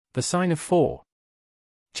The Sign of Four.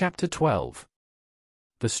 Chapter 12.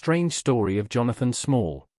 The Strange Story of Jonathan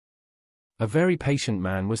Small. A very patient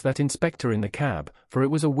man was that inspector in the cab, for it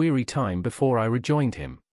was a weary time before I rejoined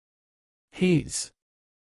him. His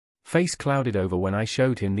face clouded over when I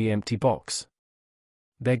showed him the empty box.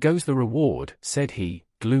 "There goes the reward," said he,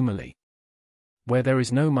 gloomily. "Where there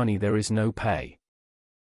is no money there is no pay.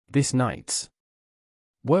 This night's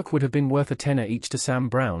work would have been worth a tenner each to Sam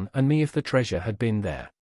Brown and me if the treasure had been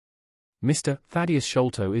there." "Mr. Thaddeus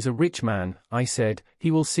Sholto is a rich man," I said.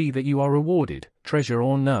 "He will see that you are rewarded, treasure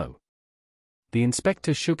or no." The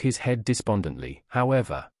inspector shook his head despondently,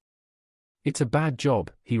 however. "It's a bad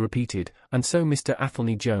job," he repeated, "and so Mr.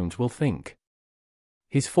 Athelney Jones will think."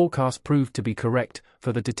 His forecast proved to be correct,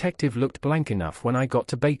 for the detective looked blank enough when I got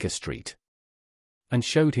to Baker Street and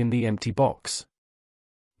showed him the empty box.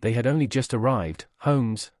 They had only just arrived,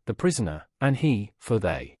 Holmes, the prisoner, and he, for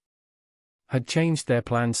they had changed their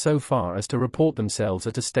plans so far as to report themselves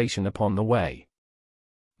at a station upon the way.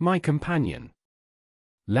 My companion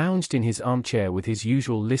lounged in his armchair with his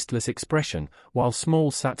usual listless expression, while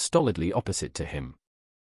Small sat stolidly opposite to him,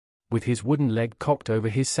 with his wooden leg cocked over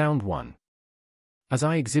his sound one. As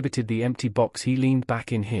I exhibited the empty box he leaned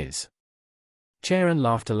back in his chair and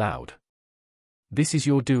laughed aloud. "This is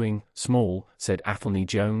your doing, Small," said Athelney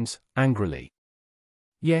Jones, angrily.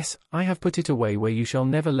 "Yes, I have put it away where you shall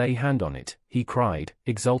never lay hand on it," he cried,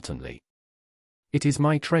 exultantly. "It is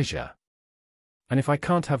my treasure. And if I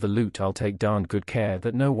can't have the loot I'll take darned good care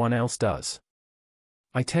that no one else does.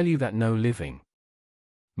 I tell you that no living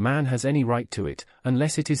man has any right to it,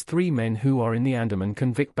 unless it is 3 men who are in the Andaman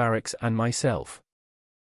convict barracks and myself.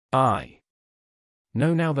 I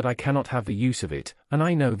know now that I cannot have the use of it, and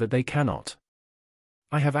I know that they cannot.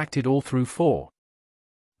 I have acted all through for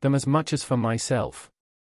them as much as for myself.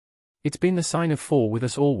 It's been the sign of 4 with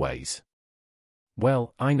us always.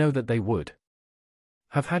 Well, I know that they would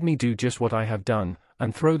have had me do just what I have done,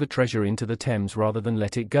 and throw the treasure into the Thames rather than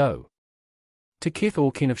let it go to kith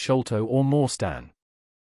or kin of Sholto or Morstan.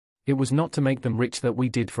 It was not to make them rich that we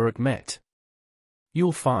did for Achmet.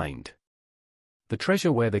 You'll find the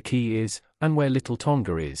treasure where the key is, and where Little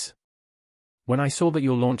Tonga is. When I saw that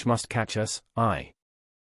your launch must catch us, I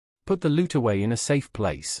put the loot away in a safe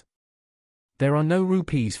place. There are no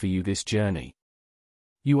rupees for you this journey."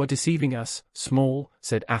 "You are deceiving us, Small,"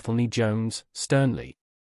 said Athelney Jones, sternly.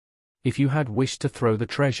 "If you had wished to throw the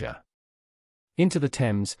treasure into the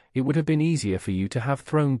Thames, it would have been easier for you to have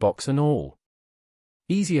thrown box and all."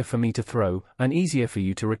 "Easier for me to throw, and easier for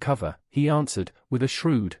you to recover," he answered, with a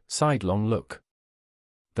shrewd, sidelong look.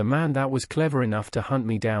 "The man that was clever enough to hunt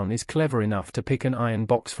me down is clever enough to pick an iron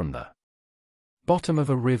box from the bottom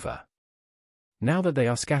of a river. Now that they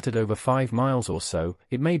are scattered over 5 miles or so,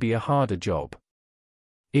 it may be a harder job.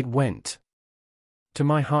 It went to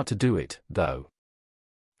my heart to do it, though.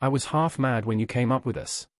 I was half mad when you came up with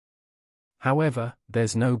us. However,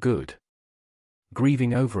 there's no good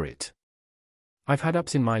grieving over it. I've had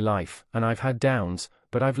ups in my life, and I've had downs,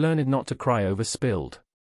 but I've learned not to cry over spilled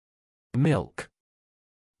milk."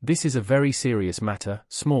 "This is a very serious matter,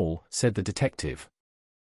 Small," said the detective.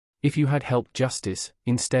 "If you had helped justice,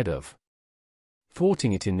 instead of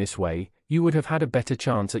thwarting it in this way, you would have had a better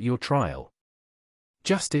chance at your trial."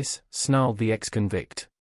 "Justice," snarled the ex-convict.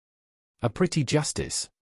 "A pretty justice.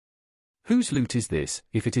 Whose loot is this,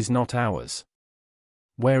 if it is not ours?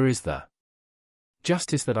 Where is the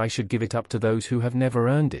justice that I should give it up to those who have never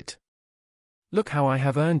earned it? Look how I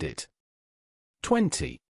have earned it.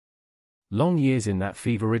 20 long years in that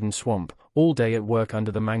fever-ridden swamp, all day at work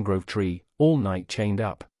under the mangrove tree, all night chained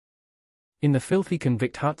up in the filthy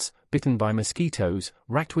convict huts, bitten by mosquitoes,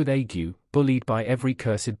 racked with ague, bullied by every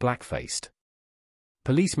cursed black-faced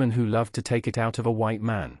policeman who loved to take it out of a white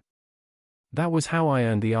man. That was how I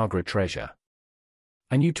earned the Agra treasure.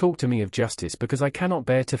 And you talk to me of justice because I cannot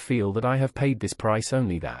bear to feel that I have paid this price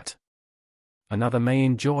only that another may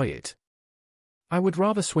enjoy it. I would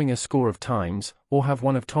rather swing a score of times, or have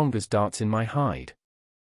one of Tonga's darts in my hide,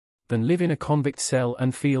 than live in a convict cell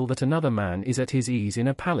and feel that another man is at his ease in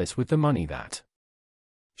a palace with the money that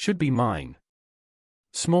should be mine."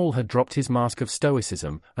 Small had dropped his mask of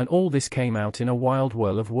stoicism, and all this came out in a wild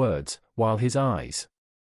whirl of words, while his eyes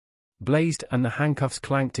blazed and the handcuffs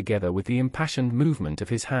clanked together with the impassioned movement of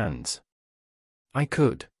his hands. I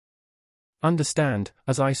could understand,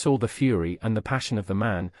 as I saw the fury and the passion of the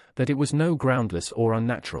man, that it was no groundless or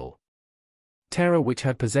unnatural terror which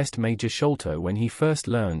had possessed Major Sholto when he first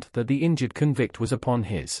learned that the injured convict was upon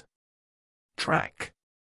his track.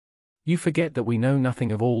 "You forget that we know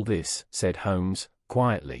nothing of all this," said Holmes,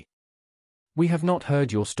 quietly. "We have not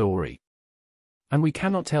heard your story. and we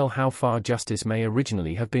cannot tell how far justice may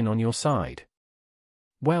originally have been on your side.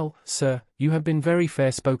 Well, sir, you have been very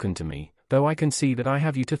fair-spoken to me, though I can see that I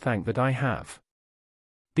have you to thank that I have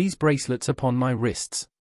these bracelets upon my wrists.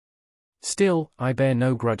 Still, I bear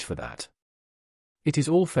no grudge for that. It is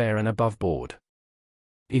all fair and above board.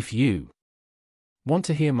 If you want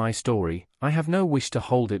to hear my story, I have no wish to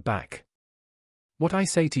hold it back. What I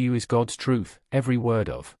say to you is God's truth, every word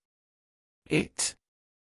of it.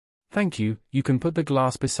 Thank you, you can put the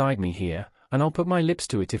glass beside me here, and I'll put my lips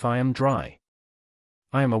to it if I am dry.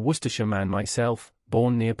 I am a Worcestershire man myself,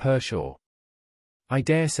 born near Pershore. I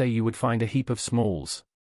dare say you would find a heap of Smalls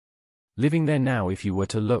living there now if you were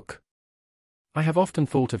to look. I have often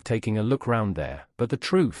thought of taking a look round there, but the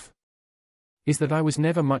truth is that I was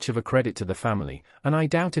never much of a credit to the family, and I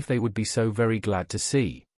doubt if they would be so very glad to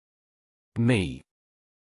see me.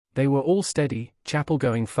 They were all steady,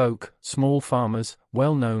 chapel-going folk, small farmers,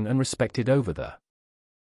 well known and respected over the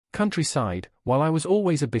countryside, while I was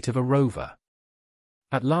always a bit of a rover.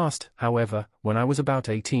 At last, however, when I was about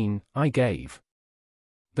 18, I gave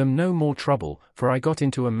them no more trouble, for I got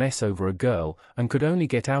into a mess over a girl, and could only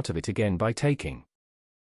get out of it again by taking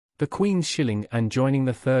the Queen's shilling and joining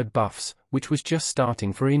the 3rd Buffs, which was just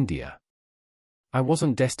starting for India. I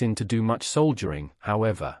wasn't destined to do much soldiering,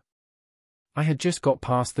 however. I had just got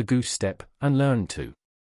past the goose step, and learned to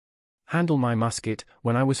handle my musket,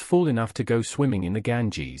 when I was fool enough to go swimming in the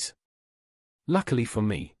Ganges. Luckily for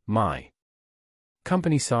me, my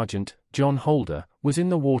company sergeant, John Holder, was in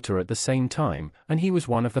the water at the same time, and he was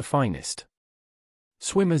one of the finest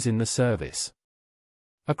swimmers in the service.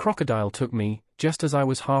 A crocodile took me, just as I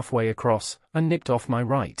was halfway across, and nipped off my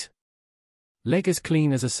right leg as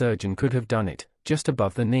clean as a surgeon could have done it, just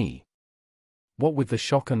above the knee. What with the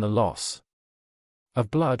shock and the loss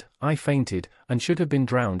of blood, I fainted, and should have been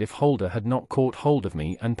drowned if Holder had not caught hold of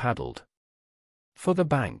me and paddled for the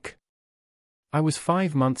bank. I was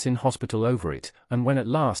 5 months in hospital over it, and when at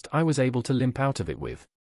last I was able to limp out of it with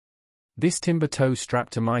this timber toe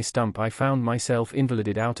strapped to my stump, I found myself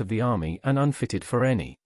invalided out of the army and unfitted for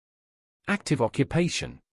any active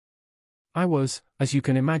occupation. I was, as you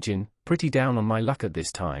can imagine, pretty down on my luck at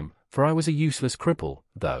this time, for I was a useless cripple,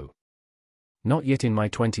 though not yet in my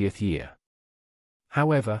 20th year.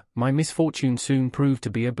 However, my misfortune soon proved to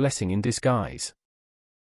be a blessing in disguise.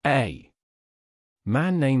 A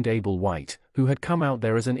man named Abel White, who had come out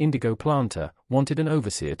there as an indigo planter, wanted an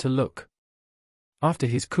overseer to look after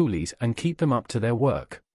his coolies and keep them up to their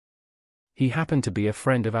work. He happened to be a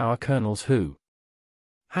friend of our colonel's who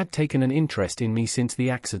had taken an interest in me since the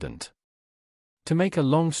accident. To make a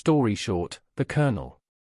long story short, the colonel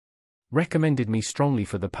recommended me strongly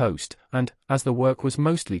for the post, and, as the work was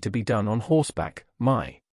mostly to be done on horseback,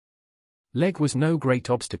 my leg was no great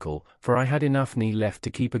obstacle, for I had enough knee left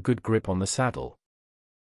to keep a good grip on the saddle.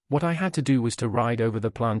 What I had to do was to ride over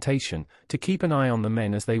the plantation, to keep an eye on the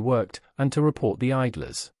men as they worked, and to report the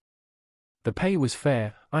idlers. The pay was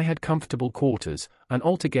fair, I had comfortable quarters, and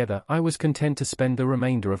altogether I was content to spend the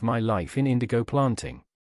remainder of my life in indigo planting.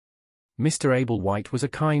 Mr. Abel White was a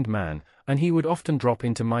kind man, and he would often drop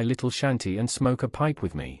into my little shanty and smoke a pipe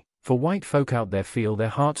with me, for white folk out there feel their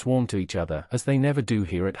hearts warm to each other as they never do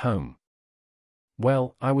here at home.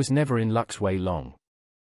 Well, I was never in luck's way long.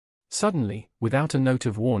 Suddenly, without a note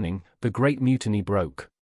of warning, the Great Mutiny broke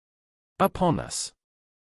upon us.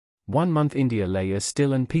 1 month India lay as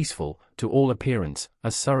still and peaceful, to all appearance,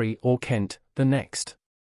 as Surrey or Kent, the next.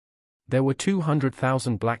 There were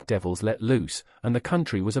 200,000 black devils let loose, and the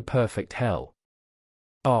country was a perfect hell.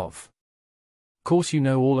 Of course you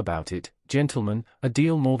know all about it, gentlemen, a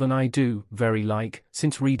deal more than I do, very like,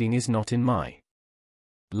 since reading is not in my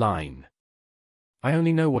line. I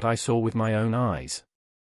only know what I saw with my own eyes.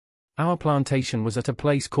 Our plantation was at a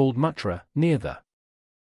place called Muttra, near the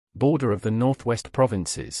border of the northwest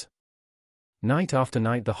provinces. Night after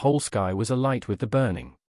night the whole sky was alight with the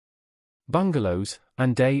burning bungalows,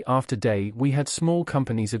 and day after day we had small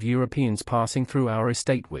companies of Europeans passing through our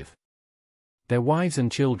estate with their wives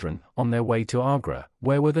and children, on their way to Agra,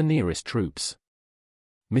 where were the nearest troops.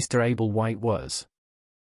 Mr. Abel White was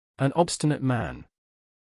an obstinate man.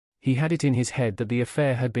 He had it in his head that the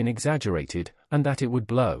affair had been exaggerated, and that it would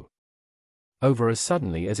blow over as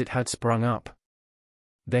suddenly as it had sprung up.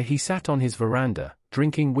 There he sat on his veranda,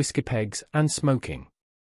 drinking whiskey pegs and smoking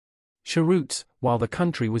cheroots, while the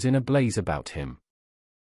country was in a blaze about him.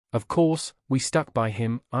 Of course, we stuck by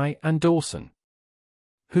him, I and Dawson,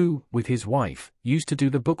 who, with his wife, used to do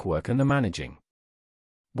the bookwork and the managing.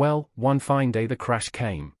 Well, one fine day the crash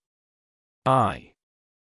came. I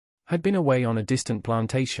had been away on a distant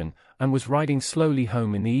plantation, and was riding slowly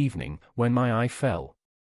home in the evening, when my eye fell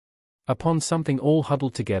upon something all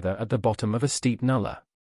huddled together at the bottom of a steep nullah.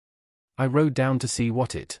 I rode down to see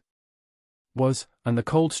what it was, and the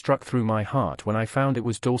cold struck through my heart when I found it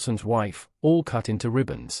was Dawson's wife, all cut into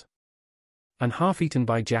ribbons, and half eaten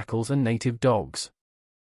by jackals and native dogs.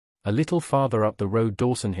 A little farther up the road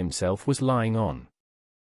Dawson himself was lying on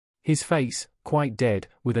his face, quite dead,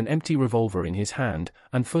 with an empty revolver in his hand,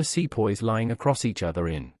 and 4 sepoys lying across each other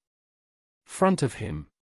in front of him.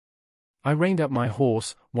 I reined up my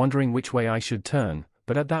horse, wondering which way I should turn,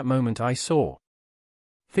 but at that moment I saw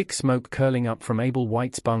thick smoke curling up from Abel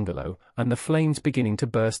White's bungalow, and the flames beginning to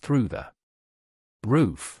burst through the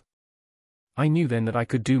roof. I knew then that I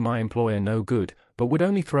could do my employer no good, but would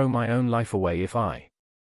only throw my own life away if I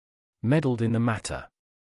meddled in the matter.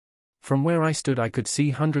 From where I stood I could see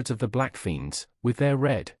hundreds of the black fiends, with their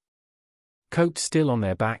red coats still on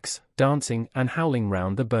their backs, dancing and howling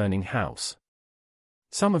round the burning house.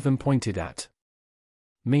 Some of them pointed at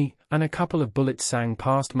me, and a couple of bullets sang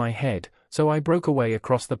past my head, so I broke away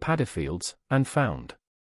across the paddy fields, and found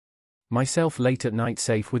myself late at night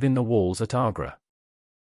safe within the walls at Agra.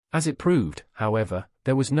 As it proved, however,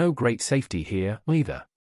 there was no great safety here, either.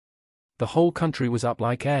 The whole country was up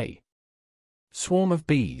like a swarm of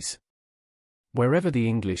bees. Wherever the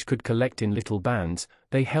English could collect in little bands,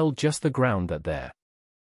 they held just the ground that their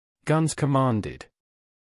guns commanded.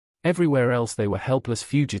 Everywhere else they were helpless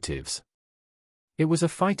fugitives. It was a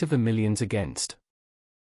fight of the millions against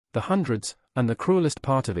the hundreds, and the cruelest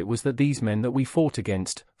part of it was that these men that we fought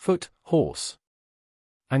against, foot, horse,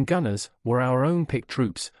 and gunners, were our own picked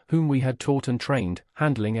troops, whom we had taught and trained,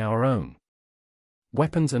 handling our own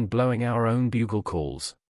weapons and blowing our own bugle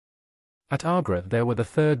calls. At Agra there were the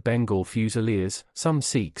 3rd Bengal Fusiliers, some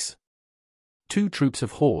Sikhs, 2 troops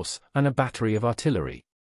of horse, and a battery of artillery.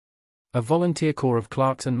 A volunteer corps of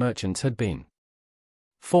clerks and merchants had been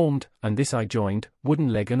formed, and this I joined, wooden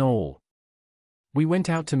leg and all. We went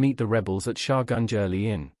out to meet the rebels at Shahgunj early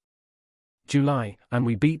in July, and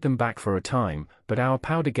we beat them back for a time, but our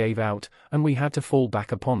powder gave out, and we had to fall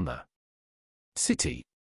back upon the city.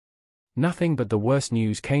 Nothing but the worst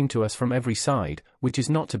news came to us from every side, which is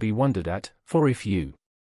not to be wondered at, for if you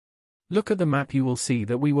look at the map you will see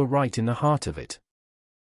that we were right in the heart of it.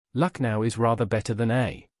 Lucknow is rather better than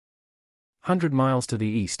 100 miles to the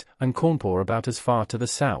east, and Cawnpore about as far to the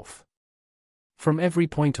south. From every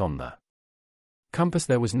point on the compass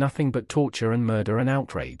there was nothing but torture and murder and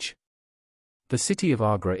outrage. The city of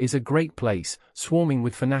Agra is a great place, swarming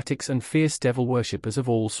with fanatics and fierce devil worshippers of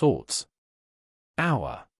all sorts.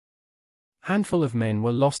 Our handful of men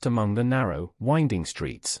were lost among the narrow, winding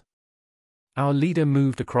streets. Our leader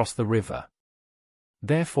moved across the river,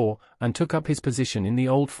 therefore, and took up his position in the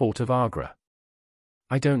old fort of Agra.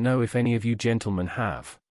 I don't know if any of you gentlemen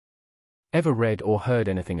have ever read or heard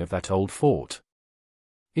anything of that old fort.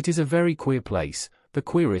 It is a very queer place, the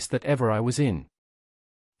queerest that ever I was in.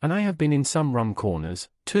 And I have been in some rum corners,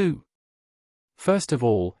 too. First of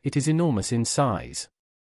all, it is enormous in size.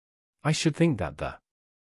 I should think that the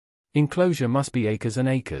enclosure must be acres and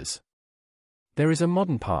acres. There is a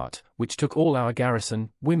modern part, which took all our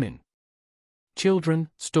garrison, women, children,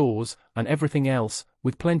 stores, and everything else,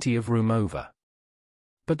 with plenty of room over.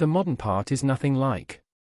 But the modern part is nothing like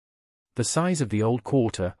the size of the old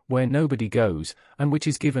quarter, where nobody goes, and which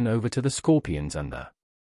is given over to the scorpions and the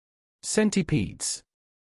centipedes.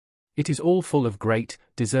 It is all full of great,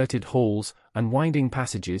 deserted halls, and winding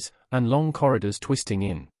passages, and long corridors twisting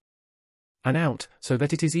in and out, so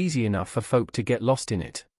that it is easy enough for folk to get lost in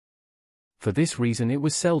it. For this reason it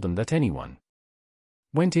was seldom that anyone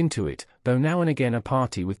went into it, though now and again a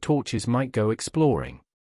party with torches might go exploring.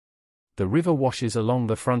 The river washes along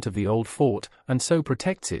the front of the old fort, and so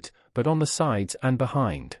protects it, but on the sides and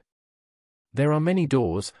behind there are many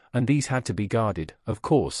doors, and these had to be guarded, of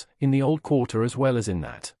course, in the old quarter as well as in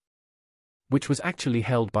that which was actually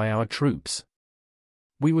held by our troops.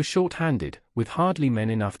 We were short-handed, with hardly men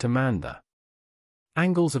enough to man the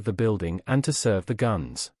angles of the building and to serve the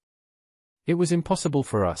guns. It was impossible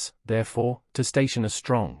for us, therefore, to station a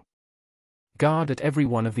strong guard at every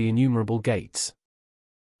one of the innumerable gates.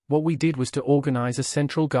 What we did was to organize a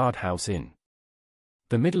central guardhouse in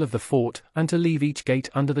the middle of the fort, and to leave each gate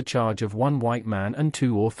under the charge of one white man and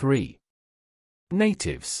 2 or 3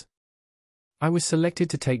 natives. I was selected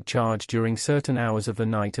to take charge during certain hours of the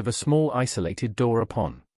night of a small isolated door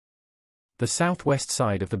upon the southwest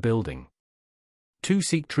side of the building. 2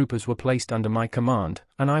 Sikh troopers were placed under my command,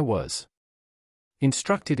 and I was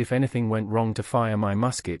instructed if anything went wrong to fire my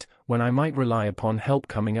musket, when I might rely upon help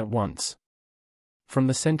coming at once from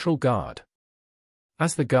the central guard.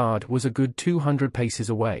 As the guard was a good 200 paces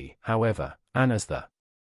away, however, and as the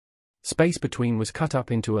Space between was cut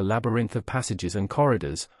up into a labyrinth of passages and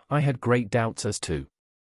corridors. I had great doubts as to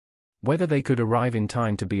whether they could arrive in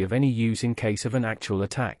time to be of any use in case of an actual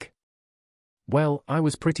attack. Well, I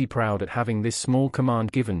was pretty proud at having this small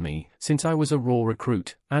command given me, since I was a raw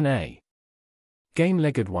recruit, and a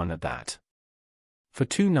game-legged one at that. For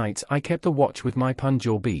 2 nights I kept the watch with my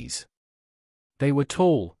Punjabis. They were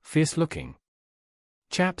tall, fierce-looking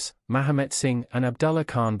chaps, Mahomet Singh and Abdullah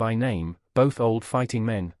Khan by name, both old fighting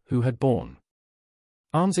men, who had borne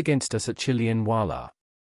arms against us at Chilianwala.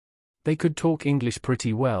 They could talk English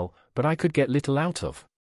pretty well, but I could get little out of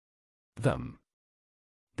them.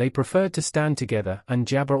 They preferred to stand together and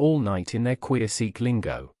jabber all night in their queer Sikh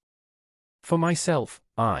lingo. For myself,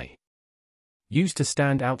 I used to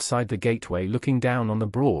stand outside the gateway looking down on the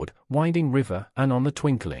broad, winding river and on the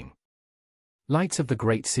twinkling lights of the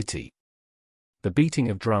great city. The beating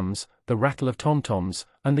of drums, the rattle of tom-toms,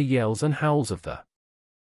 and the yells and howls of the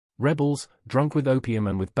rebels, drunk with opium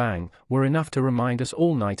and with bang, were enough to remind us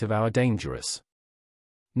all night of our dangerous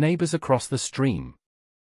neighbors across the stream.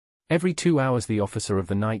 Every 2 hours the officer of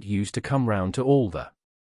the night used to come round to all the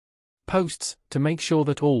posts, to make sure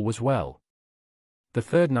that all was well. The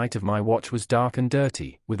 3rd night of my watch was dark and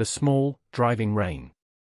dirty, with a small, driving rain.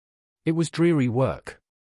 It was dreary work,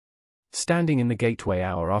 standing in the gateway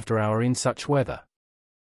hour after hour in such weather.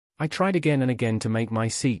 I tried again and again to make my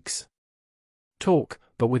Sikhs talk,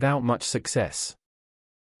 but without much success.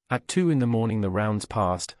 At 2 in the morning the rounds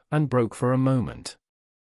passed, and broke for a moment.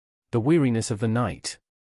 The weariness of the night.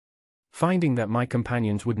 Finding that my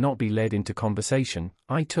companions would not be led into conversation,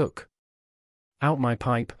 I took out my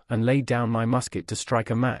pipe, and laid down my musket to strike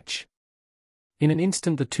a match. In an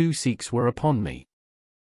instant the 2 Sikhs were upon me.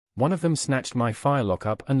 One of them snatched my firelock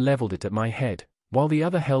up and levelled it at my head, while the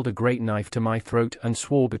other held a great knife to my throat and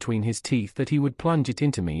swore between his teeth that he would plunge it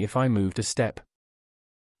into me if I moved a step.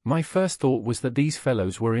 My first thought was that these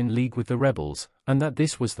fellows were in league with the rebels, and that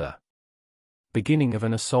this was the beginning of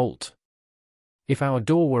an assault. If our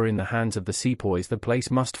door were in the hands of the sepoys the place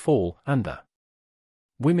must fall, and the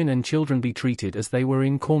women and children be treated as they were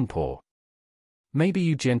in Cawnpore. Maybe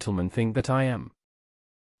you gentlemen think that I am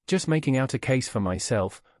just making out a case for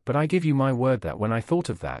myself, but I give you my word that when I thought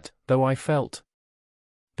of that, though I felt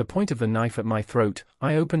the point of the knife at my throat,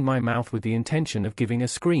 I opened my mouth with the intention of giving a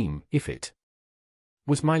scream, if it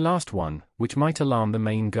was my last one, which might alarm the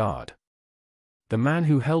main guard. The man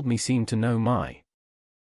who held me seemed to know my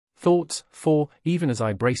thoughts, for, even as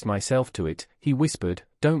I braced myself to it, he whispered,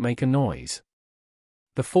 "Don't make a noise.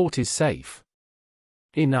 The fort is safe.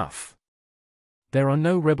 Enough. There are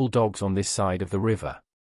no rebel dogs on this side of the river."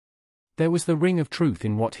 There was the ring of truth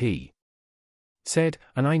in what he said,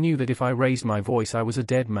 and I knew that if I raised my voice I was a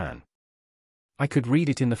dead man. I could read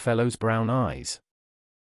it in the fellow's brown eyes.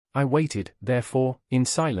 I waited, therefore, in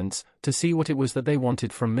silence, to see what it was that they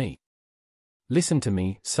wanted from me. "Listen to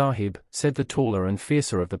me, Sahib," said the taller and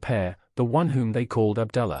fiercer of the pair, the one whom they called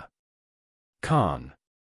Abdullah Khan.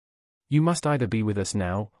 "You must either be with us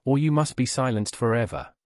now, or you must be silenced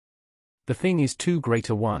forever. The thing is too great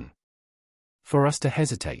a one for us to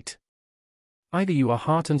hesitate. Either you are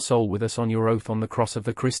heart and soul with us on your oath on the cross of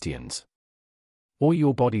the Christians, or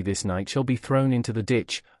your body this night shall be thrown into the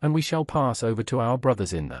ditch, and we shall pass over to our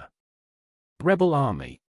brothers in the rebel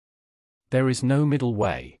army. There is no middle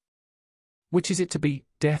way. Which is it to be,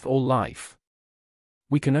 death or life?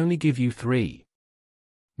 We can only give you 3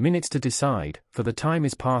 minutes to decide, for the time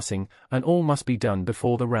is passing, and all must be done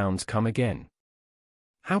before the rounds come again."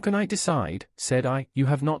 "How can I decide?" said I. "You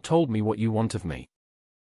have not told me what you want of me.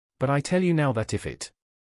 But I tell you now that if it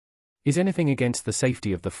is anything against the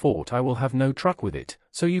safety of the fort I will have no truck with it,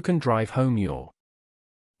 so you can drive home your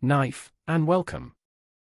knife, and welcome."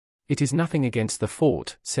 "It is nothing against the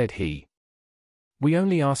fort," said he. "We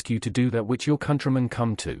only ask you to do that which your countrymen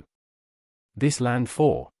come to this land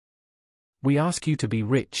for. We ask you to be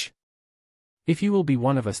rich. If you will be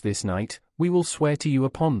one of us this night, we will swear to you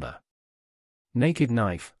upon the naked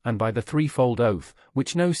knife, and by the 3-fold oath,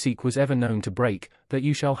 which no Sikh was ever known to break, that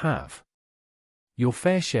you shall have your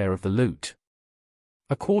fair share of the loot.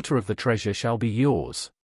 A quarter of the treasure shall be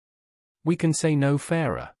yours. We can say no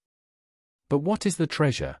fairer." "But what is the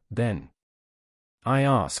treasure, then?" I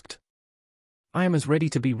asked. "I am as ready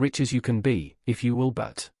to be rich as you can be, if you will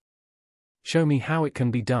but show me how it can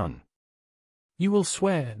be done." "You will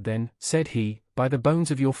swear, then," said he, "by the bones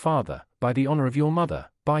of your father, by the honor of your mother,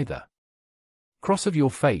 by the cross of your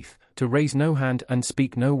faith, to raise no hand and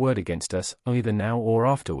speak no word against us, either now or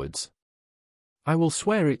afterwards." "I will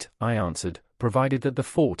swear it," I answered, "provided that the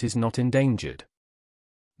fort is not endangered."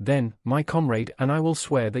 "Then, my comrade and I will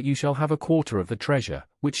swear that you shall have a quarter of the treasure,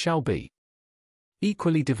 which shall be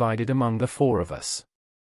equally divided among the four of us.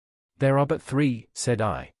 There are but three, said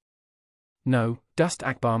I. No, Dust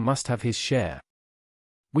Akbar must have his share.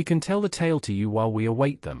 We can tell the tale to you while we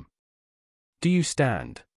await them. Do you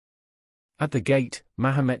stand at the gate,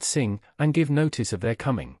 Mahomet Singh, and give notice of their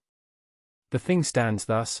coming. The thing stands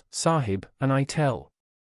thus, Sahib, and I tell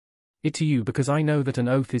it to you because I know that an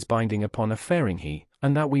oath is binding upon a Feringhee,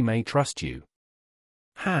 and that we may trust you.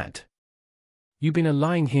 Had you been a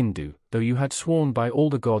lying Hindu, though you had sworn by all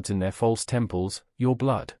the gods in their false temples, your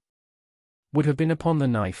blood would have been upon the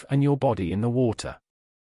knife and your body in the water.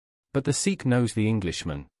 But the Sikh knows the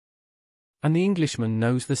Englishman, and the Englishman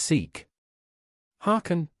knows the Sikh.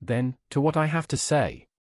 Hearken, then, to what I have to say.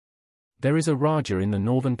 There is a Raja in the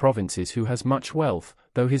northern provinces who has much wealth,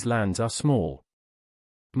 though his lands are small.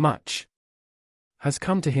 Much has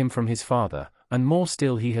come to him from his father, and more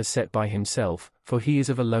still he has set by himself, for he is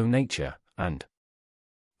of a low nature, and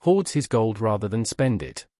hoards his gold rather than spend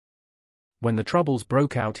it. When the troubles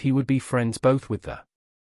broke out he would be friends both with the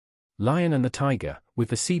lion and the tiger, with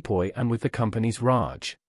the sepoy and with the company's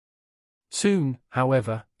Raj. Soon,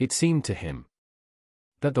 however, it seemed to him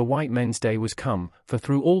that the white men's day was come, for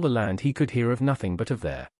through all the land he could hear of nothing but of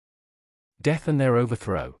their death and their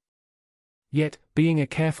overthrow. Yet, being a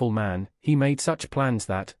careful man, he made such plans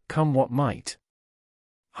that, come what might,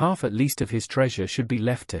 half at least of his treasure should be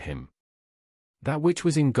left to him. That which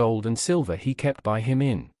was in gold and silver he kept by him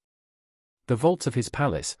in the vaults of his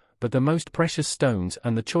palace, but the most precious stones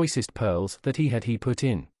and the choicest pearls that he had he put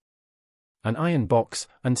in an iron box,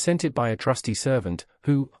 and sent it by a trusty servant,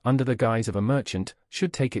 who, under the guise of a merchant,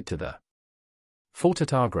 should take it to the fort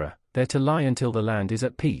at Agra, there to lie until the land is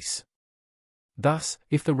at peace. Thus,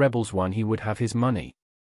 if the rebels won he would have his money.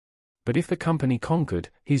 But if the company conquered,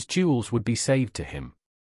 his jewels would be saved to him.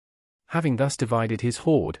 Having thus divided his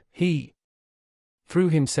hoard, he threw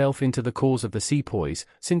himself into the cause of the sepoys,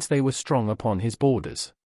 since they were strong upon his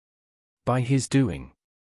borders. By his doing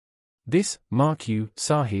this, mark you,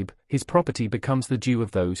 Sahib, his property becomes the due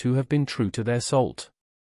of those who have been true to their salt.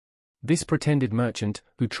 This pretended merchant,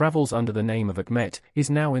 who travels under the name of Achmet, is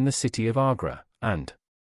now in the city of Agra, and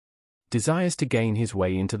desires to gain his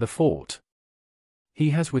way into the fort. He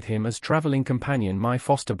has with him as traveling companion my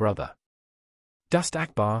foster brother, Dust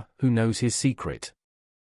Akbar, who knows his secret.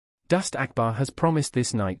 Dust Akbar has promised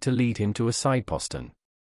this night to lead him to a side postern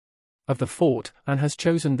of the fort, and has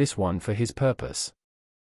chosen this one for his purpose.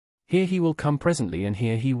 Here he will come presently, and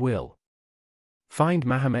here he will find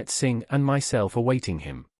Mahomet Singh and myself awaiting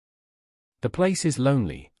him. The place is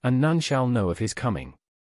lonely, and none shall know of his coming.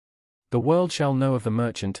 The world shall know of the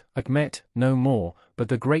merchant, Achmet, no more, but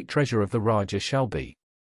the great treasure of the Raja shall be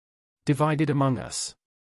divided among us.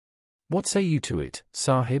 What say you to it,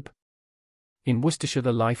 Sahib? In Worcestershire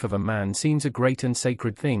the life of a man seems a great and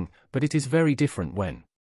sacred thing, but it is very different when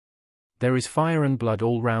there is fire and blood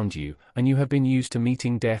all round you, and you have been used to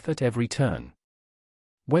meeting death at every turn.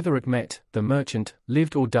 Whether Achmet, the merchant,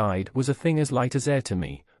 lived or died was a thing as light as air to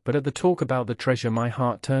me, but at the talk about the treasure my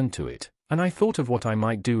heart turned to it, and I thought of what I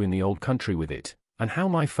might do in the old country with it, and how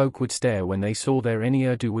my folk would stare when they saw their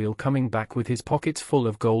ne'er-do-weel coming back with his pockets full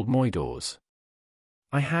of gold moidores.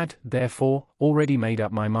 I had, therefore, already made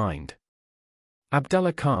up my mind.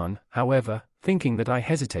 Abdullah Khan, however, thinking that I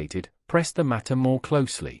hesitated, pressed the matter more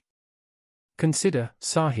closely. Consider,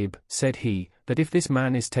 Sahib, said he, that if this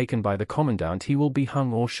man is taken by the commandant he will be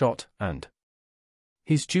hung or shot, and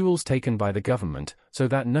his jewels taken by the government, so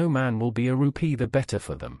that no man will be a rupee the better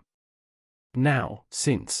for them. Now,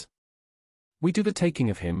 since we do the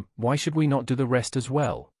taking of him, why should we not do the rest as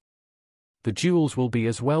well? The jewels will be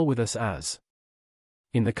as well with us as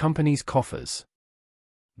in the company's coffers.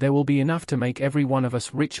 There will be enough to make every one of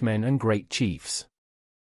us rich men and great chiefs.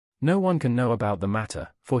 No one can know about the matter,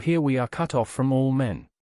 for here we are cut off from all men.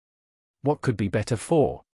 What could be better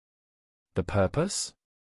for the purpose?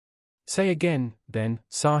 Say again, then,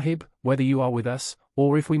 Sahib, whether you are with us,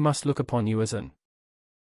 or if we must look upon you as an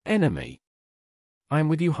enemy. I am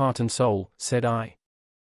with you heart and soul, said I.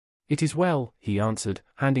 It is well, he answered,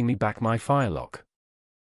 handing me back my firelock.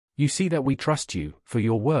 You see that we trust you, for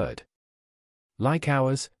your word, like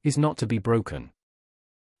ours, is not to be broken.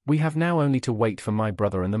 We have now only to wait for my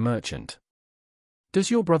brother and the merchant. Does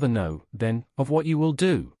your brother know, then, of what you will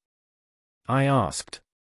do? I asked.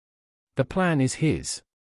 The plan is his.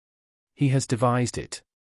 He has devised it.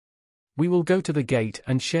 We will go to the gate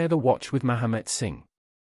and share the watch with Mahomet Singh.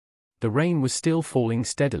 The rain was still falling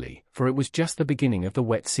steadily, for it was just the beginning of the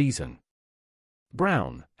wet season.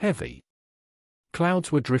 Brown, heavy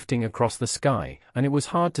clouds were drifting across the sky, and it was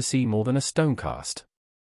hard to see more than a stonecast.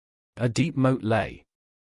 A deep moat lay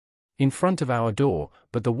in front of our door,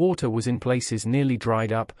 but the water was in places nearly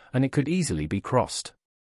dried up, and it could easily be crossed.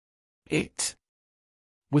 It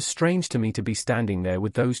was strange to me to be standing there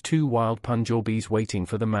with those two wild Punjabis waiting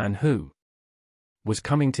for the man who was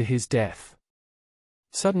coming to his death.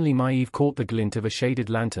 Suddenly Maeve caught the glint of a shaded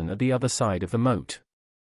lantern at the other side of the moat.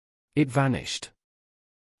 It vanished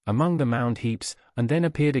among the mound heaps, and then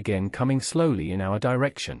appeared again, coming slowly in our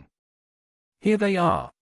direction. "Here they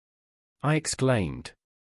are!" I exclaimed.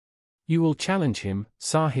 "You will challenge him,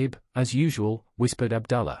 Sahib, as usual," whispered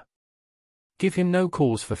Abdullah. "Give him no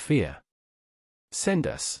cause for fear. Send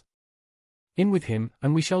us in with him,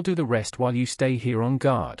 and we shall do the rest while you stay here on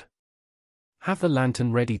guard. Have the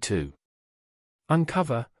lantern ready to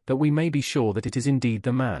uncover, that we may be sure that it is indeed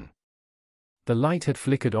the man." The light had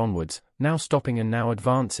flickered onwards, now stopping and now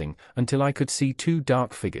advancing, until I could see two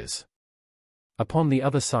dark figures upon the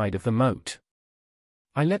other side of the moat.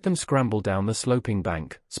 I let them scramble down the sloping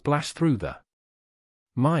bank, splash through the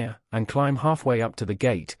mire, and climb halfway up to the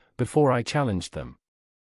gate, before I challenged them.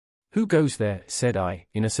 "Who goes there?" said I,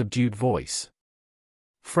 in a subdued voice.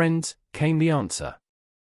 "Friends," came the answer.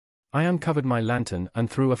 I uncovered my lantern and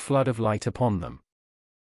threw a flood of light upon them.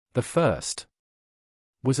 The first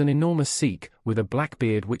was an enormous Sikh, with a black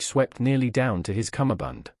beard which swept nearly down to his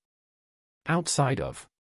cummerbund. Outside of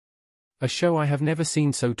a show I have never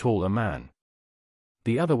seen so tall a man.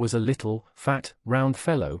 The other was a little, fat, round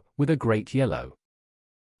fellow, with a great yellow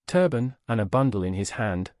turban, and a bundle in his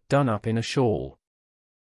hand, done up in a shawl.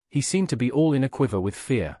 He seemed to be all in a quiver with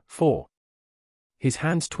fear, for his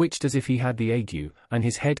hands twitched as if he had the ague, and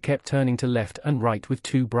his head kept turning to left and right with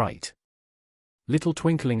two bright little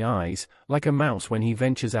twinkling eyes, like a mouse when he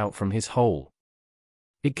ventures out from his hole.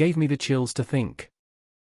 It gave me the chills to think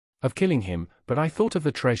of killing him, but I thought of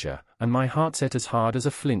the treasure, and my heart set as hard as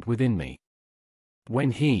a flint within me.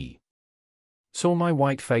 When he saw my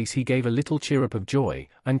white face he gave a little chirrup of joy,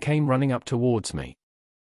 and came running up towards me.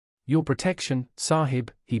 "Your protection,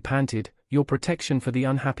 Sahib," he panted, "your protection for the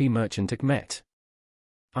unhappy merchant Achmet.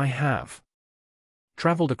 I have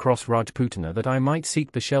travelled across Rajputana that I might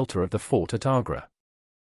seek the shelter of the fort at Agra.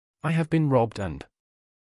 I have been robbed and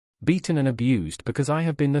beaten and abused because I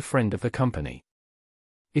have been the friend of the company.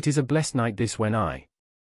 It is a blessed night this when I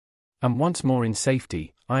am once more in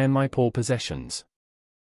safety, I and my poor possessions."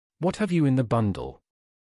 "What have you in the bundle?"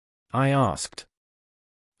 I asked.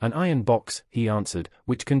 "An iron box," he answered,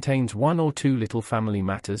 "which contains one or two little family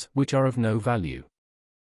matters which are of no value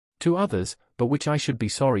to others, but which I should be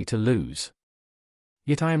sorry to lose.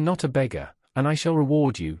 Yet I am not a beggar, and I shall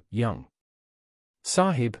reward you, young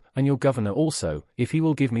Sahib, and your governor also, if he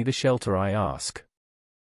will give me the shelter I ask."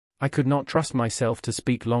 I could not trust myself to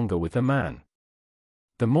speak longer with the man.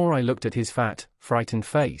 The more I looked at his fat, frightened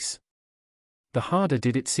face, the harder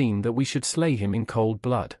did it seem that we should slay him in cold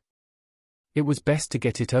blood. It was best to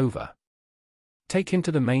get it over. "Take him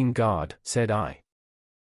to the main guard," said I.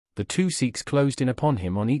 The two Sikhs closed in upon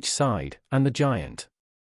him on each side, and the giant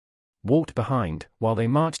walked behind, while they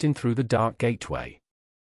marched in through the dark gateway.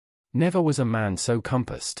 Never was a man so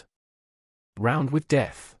compassed round with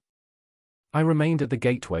death. I remained at the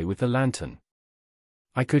gateway with the lantern.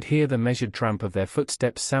 I could hear the measured tramp of their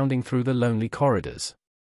footsteps sounding through the lonely corridors.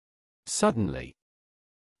 Suddenly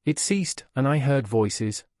it ceased, and I heard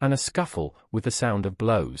voices, and a scuffle, with the sound of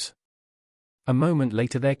blows. A moment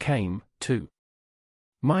later there came, to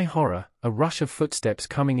my horror, a rush of footsteps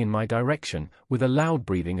coming in my direction, with a loud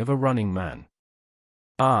breathing of a running man.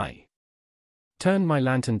 I turned my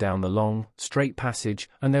lantern down the long, straight passage,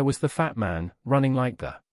 and there was the fat man, running like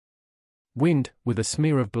the wind, with a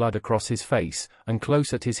smear of blood across his face, and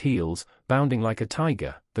close at his heels, bounding like a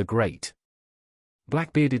tiger, the great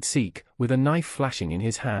black-bearded Sikh, with a knife flashing in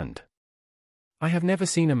his hand. I have never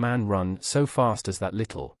seen a man run so fast as that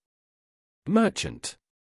little merchant.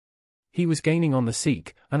 He was gaining on the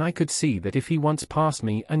Sikh, and I could see that if he once passed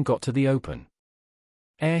me and got to the open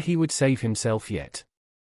air he would save himself yet.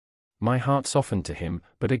 My heart softened to him,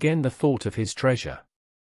 but again the thought of his treasure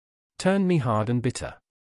turned me hard and bitter.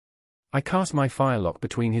 I cast my firelock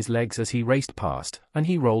between his legs as he raced past, and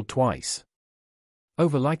he rolled twice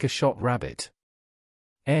over like a shot rabbit.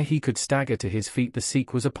 Ere he could stagger to his feet the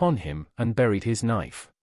Sikh was upon him, and buried his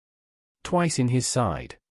knife twice in his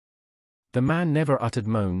side. The man never uttered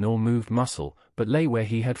moan nor moved muscle, but lay where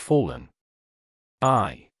he had fallen.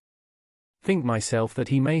 I think myself that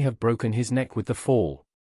he may have broken his neck with the fall.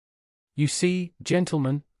 You see,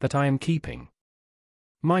 gentlemen, that I am keeping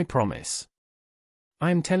my promise.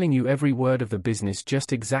 I am telling you every word of the business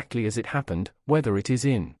just exactly as it happened, whether it is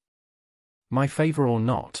in my favor or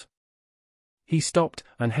not." He stopped,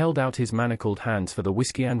 and held out his manacled hands for the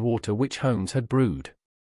whiskey and water which Holmes had brewed.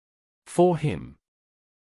 For him.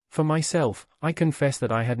 For myself, I confess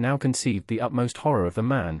that I had now conceived the utmost horror of the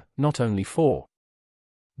man, not only for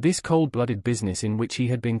this cold-blooded business in which he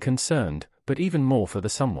had been concerned, but even more for the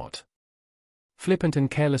somewhat flippant and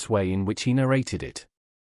careless way in which he narrated it.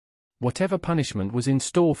 Whatever punishment was in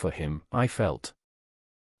store for him, I felt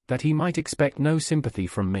that he might expect no sympathy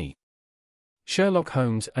from me. Sherlock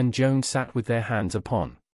Holmes and Jones sat with their hands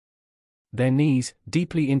upon their knees,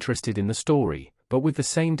 deeply interested in the story, but with the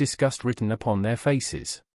same disgust written upon their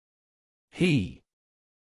faces. He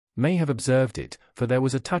may have observed it, for there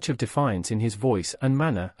was a touch of defiance in his voice and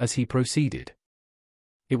manner as he proceeded.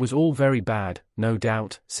 "It was all very bad, no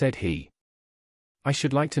doubt," said he. "I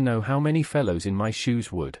should like to know how many fellows in my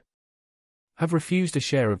shoes would have refused a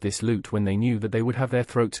share of this loot when they knew that they would have their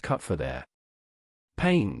throats cut for their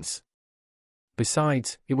pains.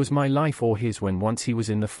 Besides, it was my life or his when once he was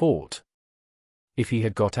in the fort. If he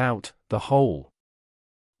had got out, the whole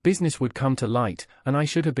business would come to light, and I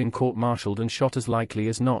should have been court-martialed and shot as likely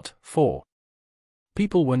as not, for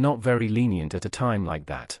people were not very lenient at a time like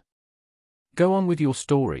that." "Go on with your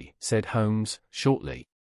story," said Holmes, shortly.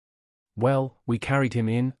 "Well, we carried him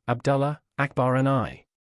in, Abdullah, Akbar and I.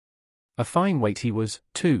 A fine weight he was,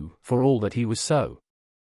 too, for all that he was so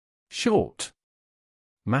short.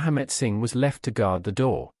 Mahomet Singh was left to guard the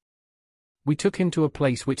door. We took him to a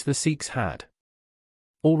place which the Sikhs had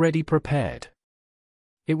already prepared.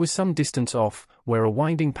 It was some distance off, where a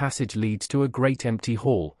winding passage leads to a great empty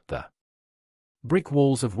hall, the brick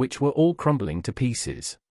walls of which were all crumbling to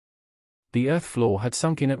pieces. The earth floor had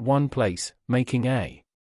sunk in at one place, making a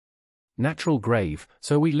natural grave,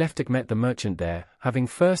 so we left Achmet the merchant there, having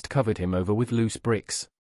first covered him over with loose bricks.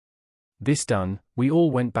 This done, we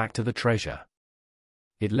all went back to the treasure.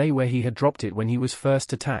 It lay where he had dropped it when he was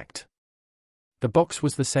first attacked. The box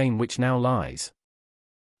was the same which now lies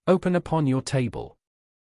open upon your table.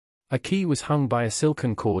 A key was hung by a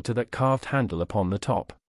silken cord to that carved handle upon the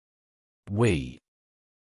top. We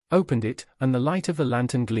opened it, and the light of the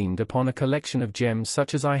lantern gleamed upon a collection of gems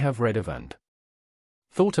such as I have read of and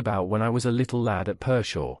thought about when I was a little lad at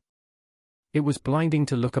Pershore. It was blinding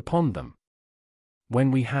to look upon them.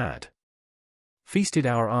 When we had feasted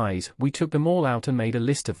our eyes, we took them all out and made a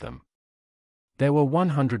list of them. There were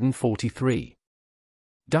 143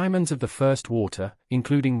 diamonds of the first water,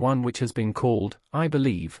 including one which has been called, I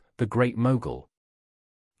believe, the Great Mogul,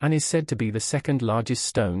 and is said to be the second largest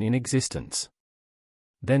stone in existence.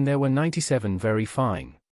 Then there were 97 very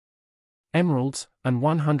fine emeralds, and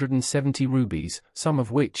 170 rubies, some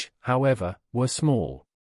of which, however, were small.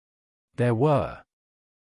 There were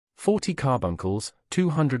 40 carbuncles,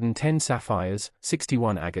 210 sapphires,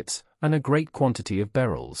 61 agates, and a great quantity of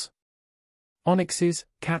beryls, onyxes,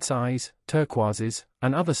 cat's eyes, turquoises,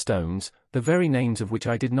 and other stones, the very names of which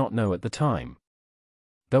I did not know at the time,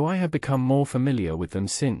 though I have become more familiar with them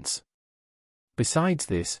since. Besides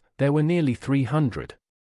this, there were nearly 300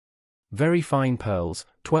 very fine pearls,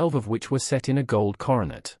 12 of which were set in a gold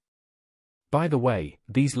coronet. By the way,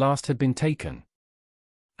 these last had been taken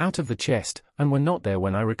out of the chest, and were not there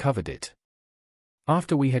when I recovered it.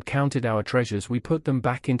 After we had counted our treasures, we put them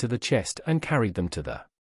back into the chest and carried them to the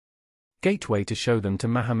gateway to show them to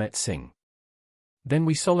Mahomet Singh. Then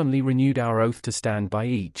we solemnly renewed our oath to stand by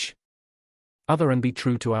each other and be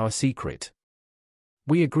true to our secret.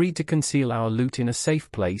 We agreed to conceal our loot in a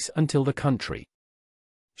safe place until the country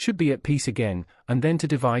should be at peace again, and then to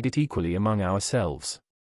divide it equally among ourselves.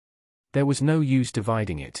 There was no use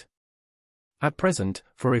dividing it at present,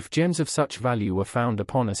 for if gems of such value were found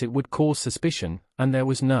upon us it would cause suspicion, and there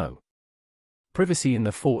was no privacy in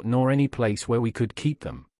the fort nor any place where we could keep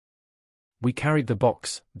them. We carried the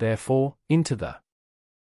box, therefore, into the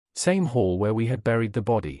same hall where we had buried the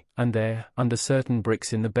body, and there, under certain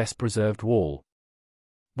bricks in the best preserved wall,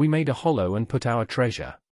 we made a hollow and put our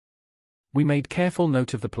treasure. We made careful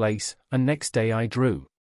note of the place, and next day I drew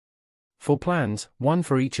 4 plans, one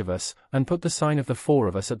for each of us, and put the sign of the 4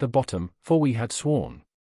 of us at the bottom, for we had sworn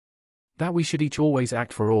that we should each always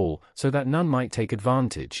act for all, so that none might take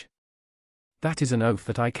advantage. That is an oath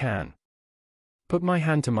that I can put my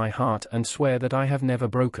hand to my heart and swear that I have never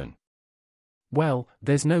broken. Well,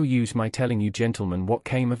 there's no use my telling you gentlemen what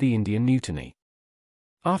came of the Indian mutiny.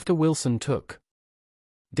 After Wilson took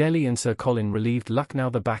Delhi and Sir Colin relieved Lucknow,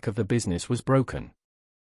 the back of the business was broken.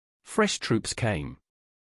 Fresh troops came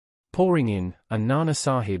pouring in, and Nana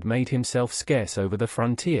Sahib made himself scarce over the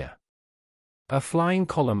frontier. A flying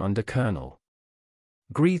column under Colonel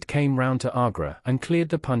Greed came round to Agra and cleared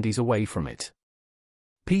the Pundis away from it.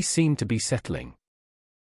 Peace seemed to be settling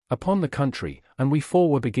upon the country, and we 4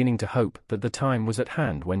 were beginning to hope that the time was at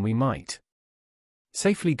hand when we might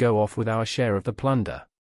safely go off with our share of the plunder.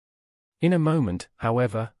 In a moment,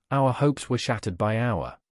 however, our hopes were shattered by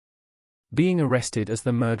our being arrested as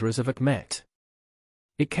the murderers of Achmet.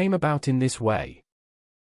 It came about in this way.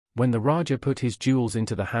 When the Rajah put his jewels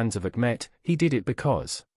into the hands of Achmet, he did it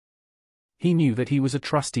because he knew that he was a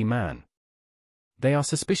trusty man. They are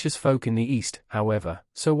suspicious folk in the East, however,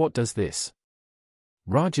 so what does this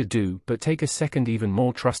Rajah do but take a second even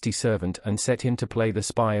more trusty servant and set him to play the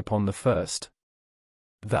spy upon the first?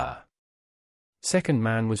 The second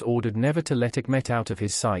man was ordered never to let Achmet out of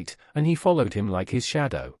his sight, and he followed him like his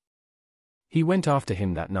shadow. He went after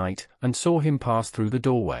him that night, and saw him pass through the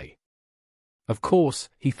doorway. Of course,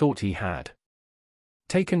 he thought he had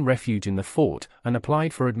taken refuge in the fort, and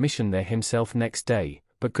applied for admission there himself next day,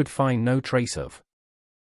 but could find no trace of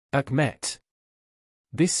Achmet.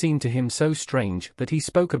 This seemed to him so strange that he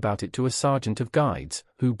spoke about it to a sergeant of guides,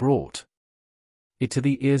 who brought it to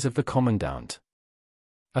the ears of the commandant.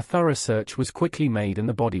 A thorough search was quickly made and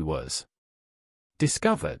the body was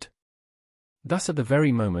discovered. Thus at the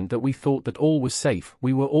very moment that we thought that all was safe,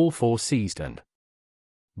 we were all four seized and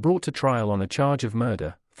brought to trial on a charge of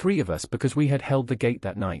murder, 3 of us because we had held the gate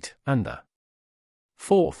that night, and the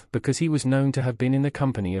 4th because he was known to have been in the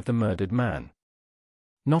company of the murdered man.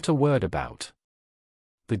 Not a word about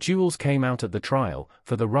the jewels came out at the trial,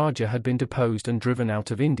 for the Rajah had been deposed and driven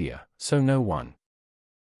out of India, so no one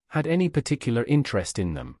had any particular interest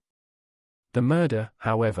in them. The murder,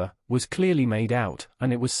 however, was clearly made out,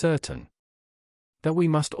 and it was certain that we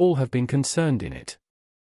must all have been concerned in it.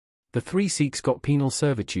 The 3 Sikhs got penal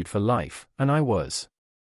servitude for life, and I was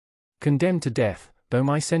condemned to death, though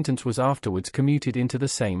my sentence was afterwards commuted into the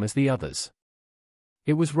same as the others.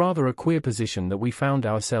 It was rather a queer position that we found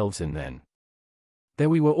ourselves in then. There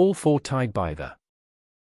we were all 4 tied by the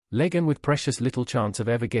leg and with precious little chance of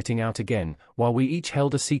ever getting out again, while we each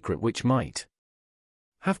held a secret which might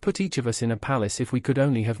have put each of us in a palace if we could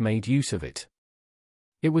only have made use of it.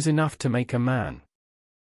 It was enough to make a man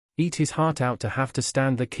eat his heart out to have to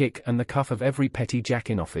stand the kick and the cuff of every petty jack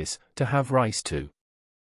in office, to have rice to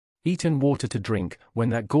eat and water to drink, when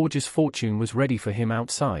that gorgeous fortune was ready for him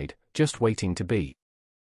outside, just waiting to be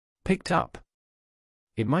picked up.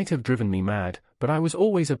 It might have driven me mad, but I was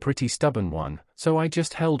always a pretty stubborn one, so I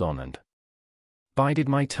just held on and bided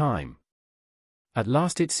my time. At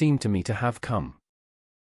last it seemed to me to have come.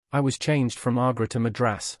 I was changed from Agra to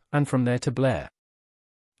Madras, and from there to Blair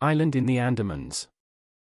Island in the Andamans.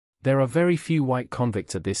 There are very few white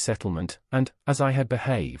convicts at this settlement, and, as I had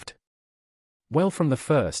behaved well from the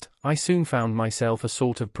first, I soon found myself a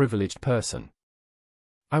sort of privileged person.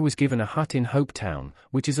 I was given a hut in Hope Town,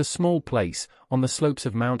 which is a small place, on the slopes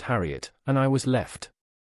of Mount Harriet, and I was left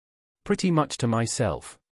pretty much to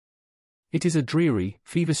myself. It is a dreary,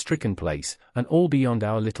 fever-stricken place, and all beyond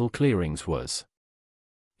our little clearings was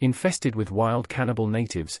infested with wild cannibal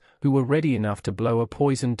natives, who were ready enough to blow a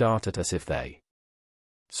poisoned dart at us if they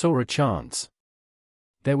saw a chance.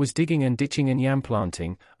 There was digging and ditching and yam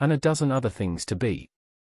planting, and a dozen other things to be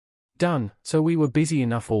done, so we were busy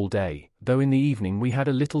enough all day, though in the evening we had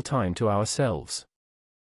a little time to ourselves.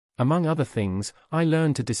 Among other things, I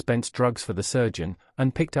learned to dispense drugs for the surgeon,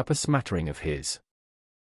 and picked up a smattering of his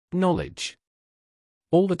knowledge.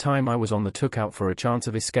 All the time I was on the lookout for a chance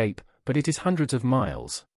of escape, but it is hundreds of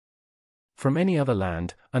miles from any other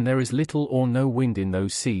land, and there is little or no wind in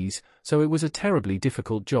those seas, so it was a terribly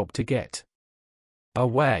difficult job to get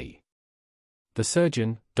away. The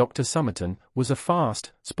surgeon, Dr. Somerton, was a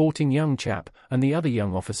fast, sporting young chap, and the other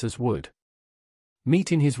young officers would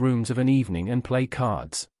meet in his rooms of an evening and play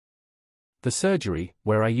cards. The surgery,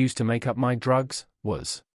 where I used to make up my drugs,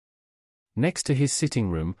 was next to his sitting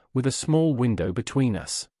room, with a small window between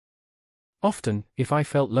us. Often, if I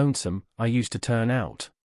felt lonesome, I used to turn out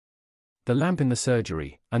the lamp in the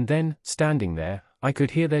surgery, and then, standing there, I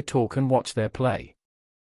could hear their talk and watch their play.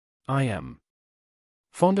 I am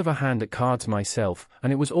fond of a hand at cards myself,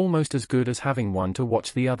 and it was almost as good as having one to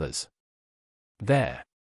watch the others. There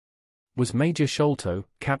was Major Sholto,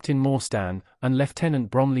 Captain Morstan, and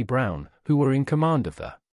Lieutenant Bromley Brown, who were in command of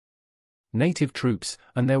the native troops,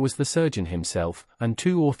 and there was the surgeon himself, and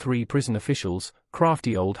 2 or 3 prison officials,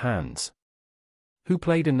 crafty old hands, who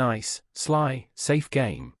played a nice, sly, safe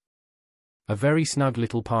game. A very snug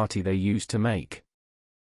little party they used to make.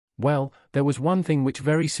 Well, there was one thing which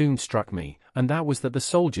very soon struck me, and that was that the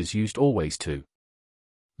soldiers used always to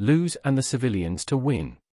lose and the civilians to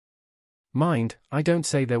win. Mind, I don't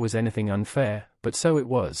say there was anything unfair, but so it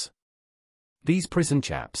was. These prison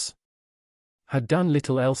chaps had done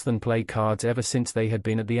little else than play cards ever since they had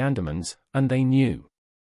been at the Andamans, and they knew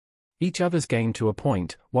each other's game to a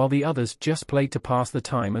point, while the others just played to pass the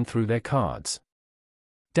time and threw their cards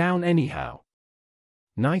down anyhow.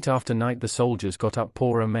 Night after night the soldiers got up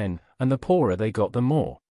poorer men, and the poorer they got the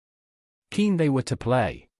more keen they were to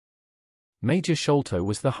play. Major Sholto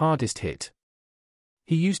was the hardest hit.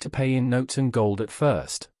 He used to pay in notes and gold at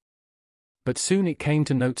first. But soon it came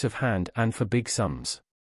to notes of hand and for big sums.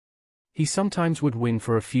 He sometimes would win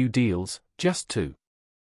for a few deals, just to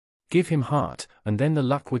give him heart, and then the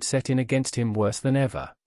luck would set in against him worse than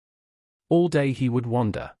ever. All day he would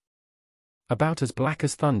wander about as black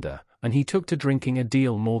as thunder, and he took to drinking a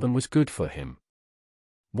deal more than was good for him.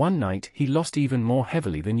 One night he lost even more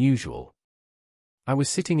heavily than usual. I was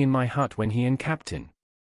sitting in my hut when he and Captain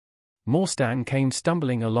Morstan came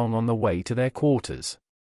stumbling along on the way to their quarters.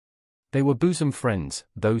 They were bosom friends,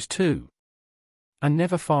 those two, and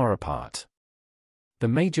never far apart. The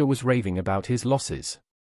Major was raving about his losses.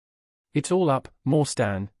 "It's all up,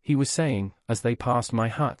 Morstan," he was saying, as they passed my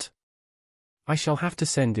hut. "I shall have to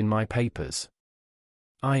send in my papers.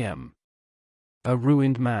 I am a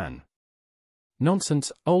ruined man."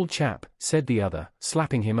 "Nonsense, old chap," said the other,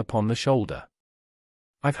 slapping him upon the shoulder.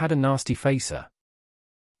 "I've had a nasty facer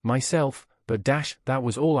myself, but that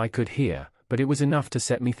was all I could hear, but it was enough to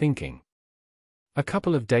set me thinking." A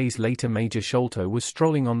couple of days later Major Sholto was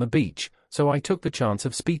strolling on the beach, so I took the chance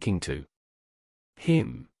of speaking to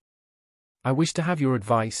him. "I wish to have your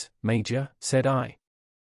advice, Major," said I.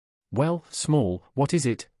 "Well, Small, what is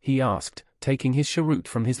it?" he asked, taking his cheroot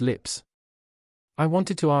from his lips. "I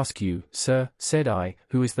wanted to ask you, sir," said I,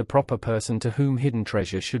 "who is the proper person to whom hidden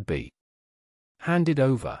treasure should be handed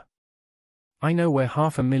over? I know where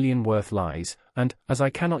 $500,000 worth lies, and, as I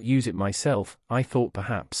cannot use it myself, I thought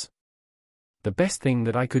perhaps the best thing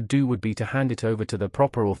that I could do would be to hand it over to the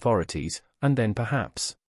proper authorities, and then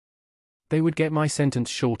perhaps they would get my sentence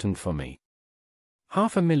shortened for me."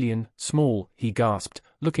 $500,000, Small," he gasped,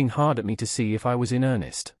 looking hard at me to see if I was in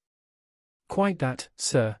earnest. "Quite that,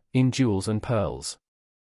 sir, in jewels and pearls.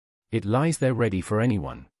 It lies there ready for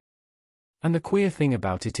anyone. And the queer thing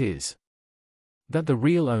about it is that the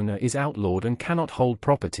real owner is outlawed and cannot hold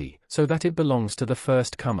property, so that it belongs to the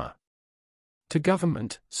first comer. To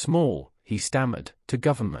government, Small," he stammered, "to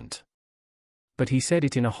government." But he said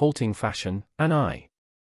it in a halting fashion, and I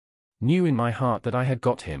knew in my heart that I had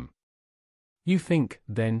got him. "You think,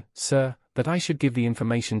 then, sir, that I should give the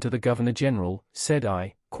information to the Governor-General," said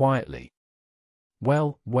I, quietly.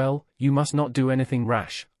 Well, you must not do anything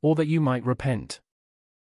rash, or that you might repent.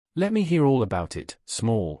 Let me hear all about it,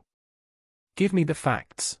 Small. Give me the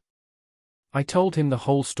facts." I told him the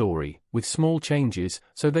whole story, with small changes,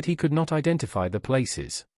 so that he could not identify the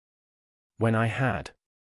places. When I had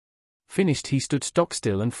finished he stood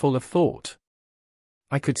stock-still and full of thought.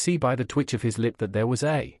 I could see by the twitch of his lip that there was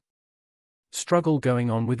a struggle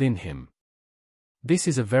going on within him. "This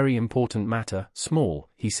is a very important matter, Small,"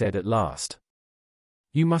 he said at last.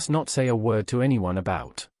 "You must not say a word to anyone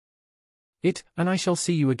about it, and I shall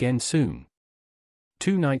see you again soon."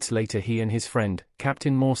 2 nights later he and his friend,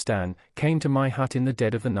 Captain Morstan, came to my hut in the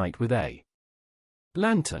dead of the night with a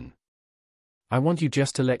lantern. "I want you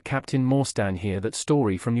just to let Captain Morstan hear that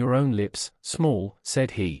story from your own lips, Small,"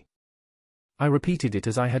 said he. I repeated it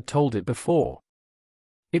as I had told it before.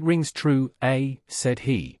 "It rings true, eh?" said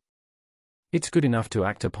he. "It's good enough to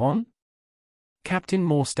act upon?" Captain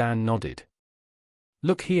Morstan nodded.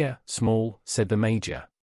 "Look here, Small," said the Major.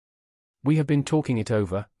 "We have been talking it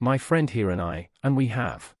over, my friend here and I, and we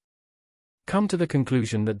have come to the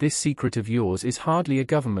conclusion that this secret of yours is hardly a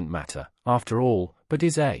government matter, after all, but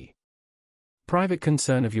is a private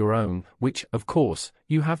concern of your own, which, of course,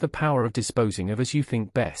 you have the power of disposing of as you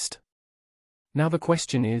think best. Now the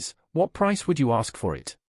question is, what price would you ask for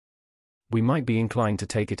it? We might be inclined to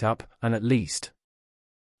take it up, and at least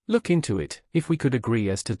look into it, if we could agree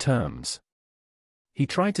as to terms." He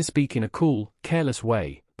tried to speak in a cool, careless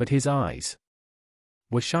way, but his eyes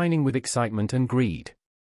were shining with excitement and greed.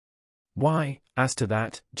 "Why, as to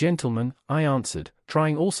that, gentlemen," I answered,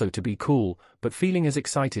 trying also to be cool, but feeling as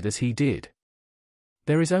excited as he did.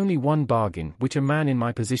 "There is only one bargain which a man in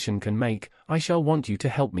my position can make. I shall want you to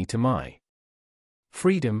help me to my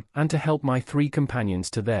freedom, and to help my 3 companions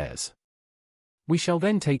to theirs. We shall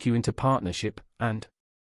then take you into partnership, and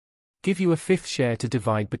give you a 5th share to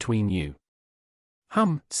divide between you."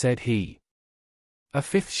 Said he. "A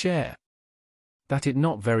 5th share? That is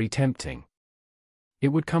not very tempting." "It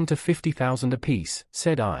would come to 50,000 apiece,"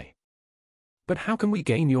 said I. "But how can we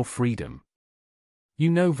gain your freedom? You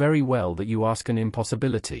know very well that you ask an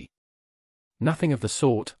impossibility." "Nothing of the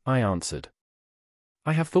sort," I answered.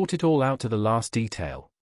 "I have thought it all out to the last detail.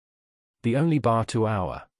 The only bar to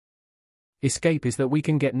our escape is that we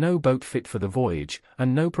can get no boat fit for the voyage,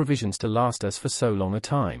 and no provisions to last us for so long a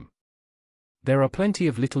time. There are plenty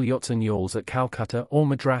of little yachts and yawls at Calcutta or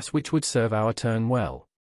Madras which would serve our turn well.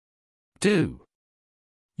 Do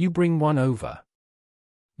you bring one over?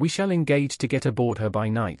 We shall engage to get aboard her by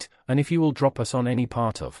night, and if you will drop us on any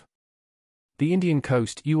part of the Indian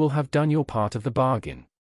coast, you will have done your part of the bargain.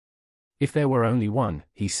 If there were only one,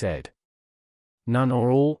 he said. None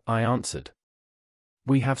or all, I answered.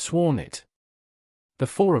 We have sworn it. The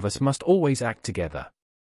four of us must always act together.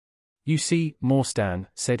 You see, Morstan,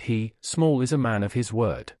 said he, Small is a man of his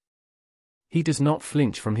word. He does not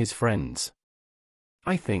flinch from his friends.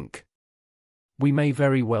 I think we may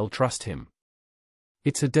very well trust him.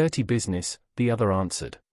 It's a dirty business, the other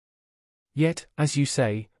answered. Yet, as you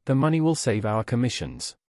say, the money will save our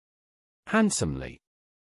commissions handsomely.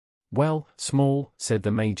 Well, Small, said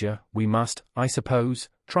the Major, we must, I suppose,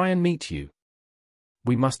 try and meet you.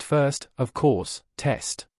 We must first, of course,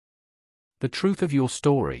 test the truth of your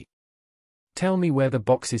story. Tell me where the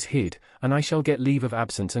box is hid, and I shall get leave of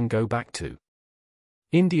absence and go back to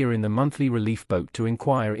India in the monthly relief boat to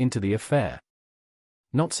inquire into the affair.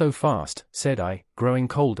 Not so fast, said I, growing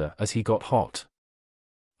colder as he got hot.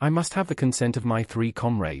 I must have the consent of my 3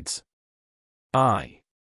 comrades. I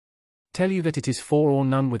tell you that it is 4 or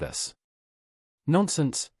none with us.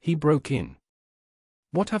 Nonsense, he broke in.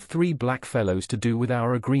 What have 3 black fellows to do with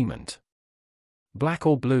our agreement? Black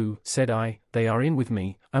or blue, said I, they are in with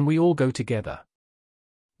me, and we all go together.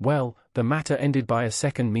 Well, the matter ended by a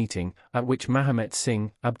second meeting, at which Mahomet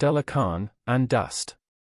Singh, Abdullah Khan, and Dust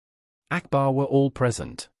Akbar were all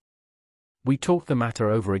present. We talked the matter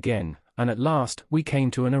over again, and at last we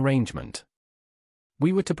came to an arrangement.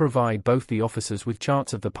 We were to provide both the officers with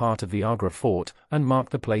charts of the part of the Agra fort, and mark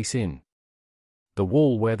the place in the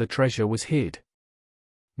wall where the treasure was hid.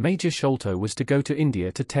 Major Sholto was to go to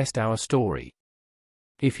India to test our story.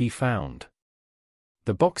 If he found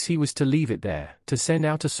the box, he was to leave it there, to send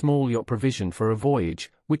out a small yacht provision for a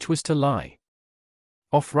voyage, which was to lie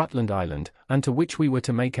off Rutland Island, and to which we were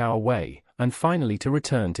to make our way, and finally to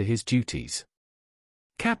return to his duties.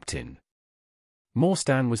 Captain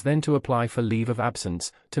Morstan was then to apply for leave of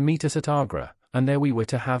absence, to meet us at Agra, and there we were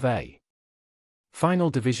to have a final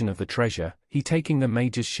division of the treasure, he taking the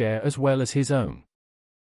Major's share as well as his own.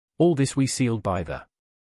 All this we sealed by the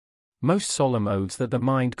most solemn oaths that the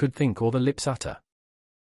mind could think or the lips utter.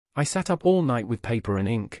 I sat up all night with paper and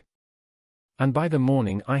ink, and by the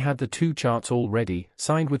morning I had the 2 charts all ready,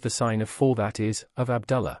 signed with the sign of 4, that is, of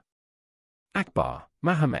Abdullah, Akbar,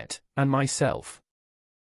 Mahomet, and myself.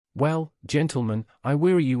 Well, gentlemen, I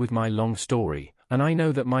weary you with my long story, and I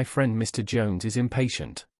know that my friend Mr. Jones is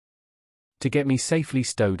impatient to get me safely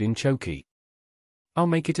stowed in Chowki. I'll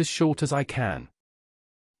make it as short as I can.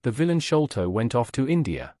 The villain Sholto went off to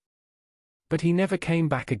India, but he never came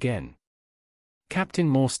back again. Captain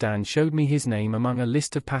Morstan showed me his name among a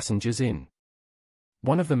list of passengers in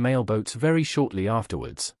one of the mail boats very shortly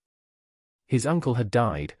afterwards. His uncle had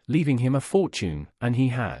died, leaving him a fortune, and he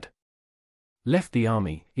had left the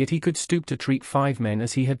army, yet he could stoop to treat 5 men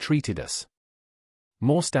as he had treated us.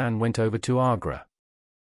 Morstan went over to Agra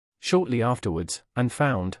shortly afterwards, and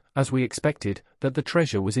found, as we expected, that the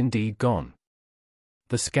treasure was indeed gone.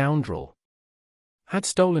 The scoundrel had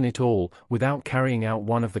stolen it all, without carrying out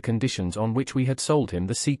one of the conditions on which we had sold him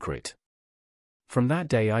the secret. From that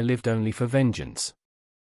day I lived only for vengeance.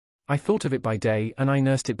 I thought of it by day and I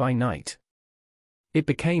nursed it by night. It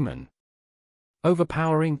became an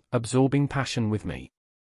overpowering, absorbing passion with me.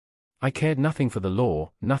 I cared nothing for the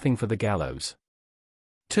law, nothing for the gallows.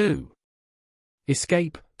 To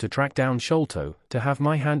escape, to track down Sholto, to have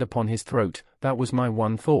my hand upon his throat, that was my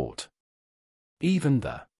one thought. Even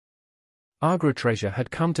the Agra treasure had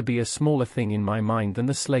come to be a smaller thing in my mind than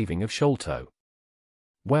the slaving of Sholto.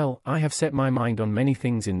 Well, I have set my mind on many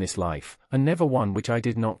things in this life, and never one which I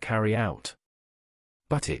did not carry out.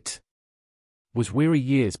 But it was weary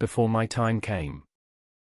years before my time came.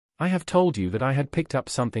 I have told you that I had picked up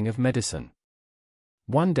something of medicine.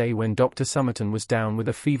 One day when Dr. Somerton was down with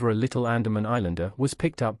a fever, a little Andaman Islander was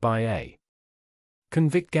picked up by a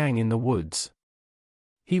convict gang in the woods.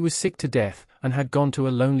 He was sick to death, and had gone to a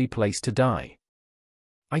lonely place to die.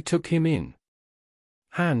 I took him in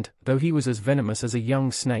hand, though he was as venomous as a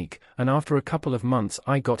young snake, and after a couple of months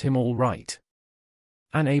I got him all right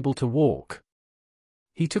and able to walk.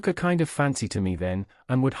 He took a kind of fancy to me then,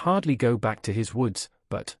 and would hardly go back to his woods,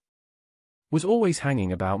 but was always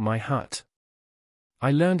hanging about my hut.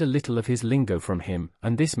 I learned a little of his lingo from him,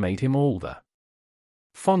 and this made him all the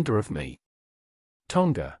fonder of me.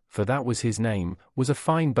 Tonga, for that was his name, was a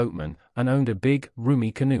fine boatman, and owned a big,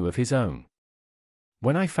 roomy canoe of his own.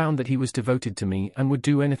 When I found that he was devoted to me and would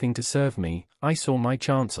do anything to serve me, I saw my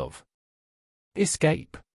chance of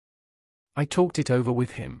escape. I talked it over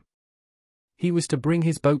with him. He was to bring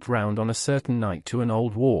his boat round on a certain night to an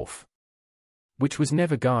old wharf, which was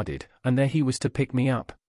never guarded, and there he was to pick me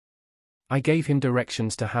up. I gave him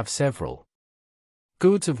directions to have several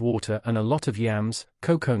gourds of water and a lot of yams,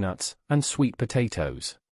 coconuts, and sweet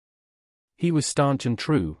potatoes. He was staunch and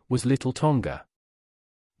true, was little Tonga.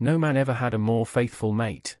 No man ever had a more faithful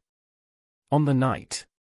mate. On the night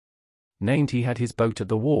named he had his boat at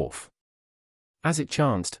the wharf. As it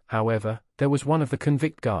chanced, however, there was one of the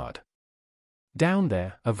convict guard down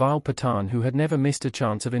there, a vile Pathan who had never missed a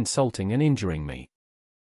chance of insulting and injuring me.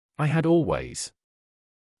 I had always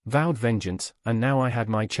vowed vengeance, and now I had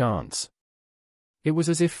my chance. It was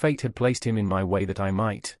as if fate had placed him in my way that I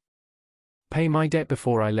might pay my debt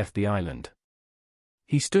before I left the island.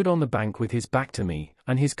 He stood on the bank with his back to me,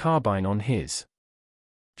 and his carbine on his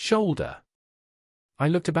shoulder. I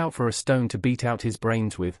looked about for a stone to beat out his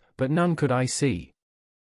brains with, but none could I see.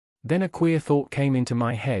 Then a queer thought came into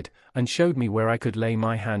my head, and showed me where I could lay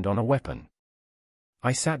my hand on a weapon.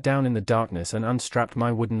 I sat down in the darkness and unstrapped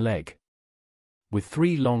my wooden leg. With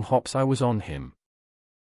 3 long hops I was on him.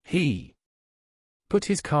 He put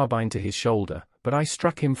his carbine to his shoulder, but I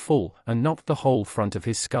struck him full, and knocked the whole front of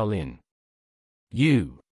his skull in.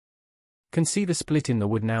 You can see the split in the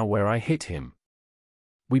wood now where I hit him.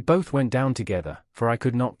 We both went down together, for I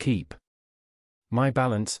could not keep my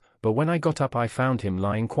balance, but when I got up I found him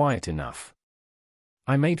lying quiet enough.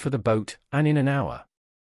 I made for the boat, and in an hour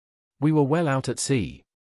we were well out at sea.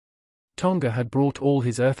 Tonga had brought all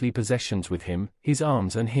his earthly possessions with him, his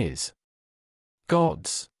arms and his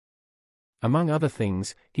gods. Among other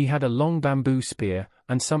things, he had a long bamboo spear,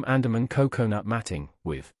 and some Andaman coconut matting,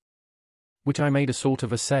 with which I made a sort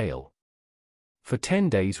of a sail. For 10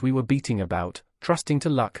 days we were beating about, trusting to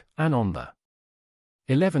luck, and on the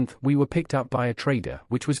 11th we were picked up by a trader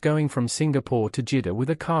which was going from Singapore to Jeddah with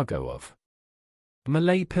a cargo of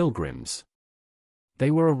Malay pilgrims. They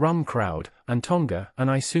were a rum crowd, and Tonga and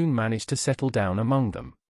I soon managed to settle down among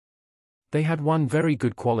them. They had one very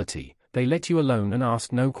good quality: they let you alone and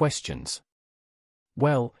asked no questions.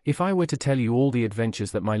 Well, if I were to tell you all the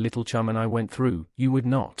adventures that my little chum and I went through, you would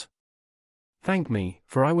not thank me,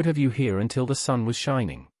 for I would have you here until the sun was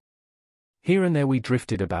shining. Here and there we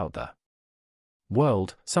drifted about the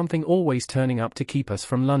world, something always turning up to keep us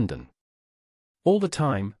from London. All the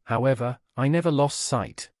time, however, I never lost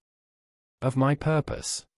sight of my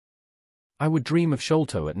purpose. I would dream of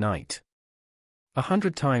Sholto at night.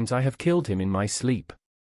 100 times I have killed him in my sleep.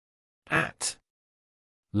 At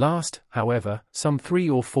last, however, some 3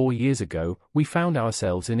 or 4 years ago, we found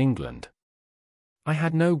ourselves in England. I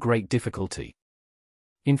had no great difficulty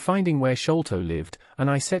in finding where Sholto lived, and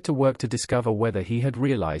I set to work to discover whether he had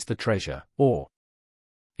realized the treasure, or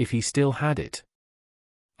if he still had it.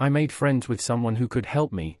 I made friends with someone who could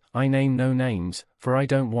help me. I name no names, for I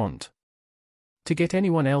don't want to get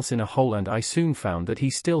anyone else in a hole, and I soon found that he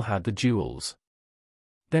still had the jewels.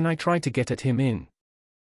 Then I tried to get at him in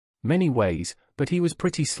many ways, but he was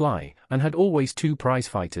pretty sly, and had always 2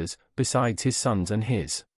 prize-fighters, besides his sons and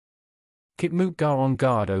his Khitmutgar on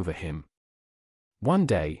guard over him. One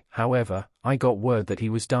day, however, I got word that he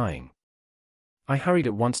was dying. I hurried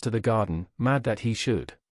at once to the garden, mad that he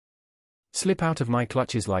should slip out of my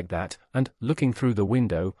clutches like that, and, looking through the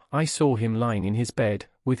window, I saw him lying in his bed,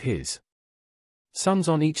 with his sons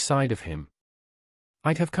on each side of him.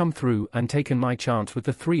 I'd have come through and taken my chance with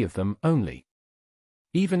the 3 of them, only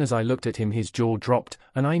even as I looked at him his jaw dropped,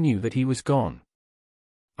 and I knew that he was gone.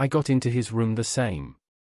 I got into his room the same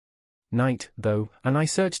night, though, and I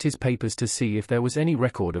searched his papers to see if there was any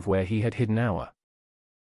record of where he had hidden our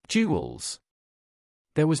jewels.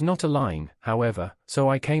 There was not a line, however, so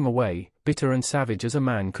I came away, bitter and savage as a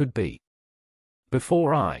man could be.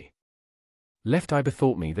 Before I left I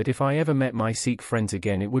bethought me that if I ever met my Sikh friends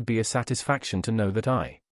again it would be a satisfaction to know that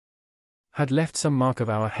I had left some mark of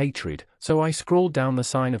our hatred, so I scrawled down the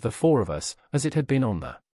sign of the 4 of us, as it had been on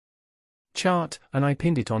the chart, and I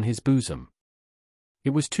pinned it on his bosom.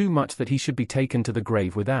 It was too much that he should be taken to the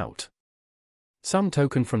grave without some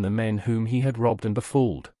token from the men whom he had robbed and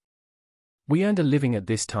befooled. We earned a living at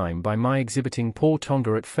this time by my exhibiting poor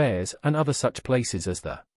Tonga at fairs and other such places as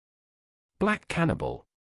the Black Cannibal.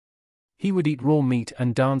 He would eat raw meat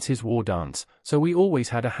and dance his war dance, so we always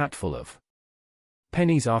had a hatful of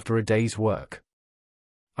pennies after a day's work.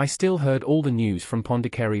 I still heard all the news from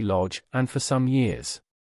Pondicherry Lodge, and for some years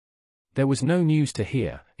there was no news to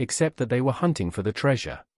hear, except that they were hunting for the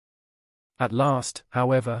treasure. At last,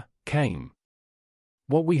 however, came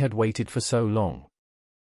what we had waited for so long.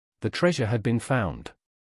 The treasure had been found.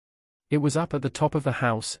 It was up at the top of the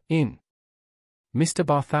house, in Mr.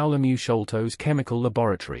 Bartholomew Sholto's chemical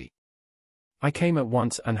laboratory. I came at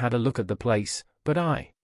once and had a look at the place, but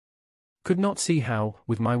I could not see how,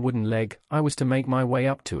 with my wooden leg, I was to make my way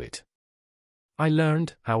up to it. I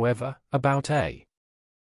learned, however, about a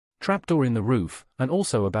trapdoor in the roof, and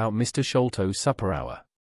also about Mr. Sholto's supper hour.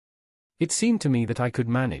 It seemed to me that I could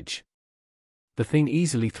manage the thing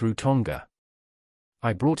easily through Tonga.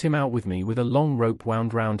 I brought him out with me with a long rope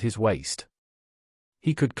wound round his waist.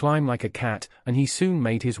 He could climb like a cat, and he soon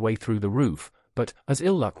made his way through the roof, but, as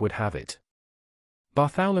ill luck would have it,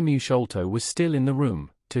 Bartholomew Sholto was still in the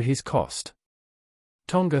room, to his cost.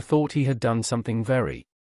 Tonga thought he had done something very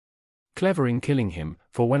clever in killing him,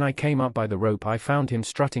 for when I came up by the rope I found him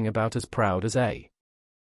strutting about as proud as a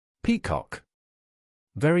peacock.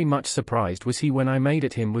 Very much surprised was he when I made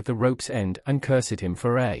at him with the rope's end and cursed him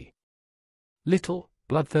for a little,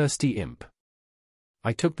 bloodthirsty imp.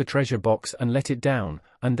 I took the treasure box and let it down,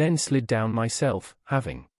 and then slid down myself,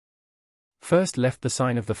 having first left the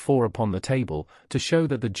sign of the 4 upon the table, to show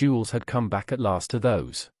that the jewels had come back at last to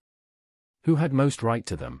those who had most right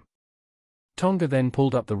to them. Tonga then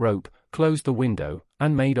pulled up the rope, closed the window,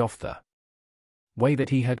 and made off the way that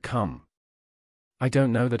he had come. I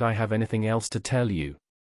don't know that I have anything else to tell you.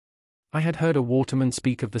 I had heard a waterman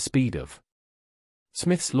speak of the speed of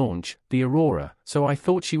Smith's launch, the Aurora, so I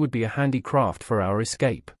thought she would be a handy craft for our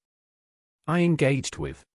escape. I engaged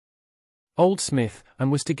with old Smith,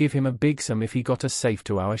 and was to give him a big sum if he got us safe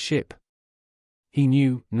to our ship. He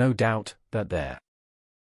knew, no doubt, that there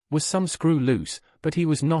was some screw loose, but he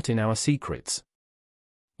was not in our secrets.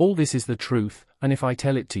 All this is the truth, and if I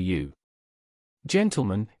tell it to you,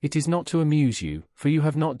 gentlemen, it is not to amuse you, for you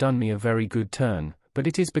have not done me a very good turn, but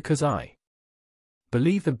it is because I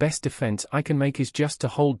believe the best defense I can make is just to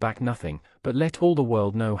hold back nothing, but let all the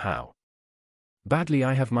world know how badly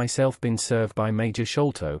I have myself been served by Major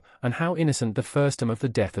Sholto, and how innocent the firstum of the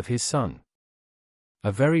death of his son.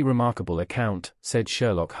 A very remarkable account, said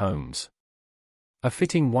Sherlock Holmes. A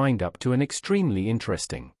fitting wind-up to an extremely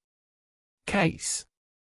interesting case.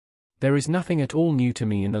 There is nothing at all new to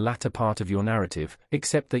me in the latter part of your narrative,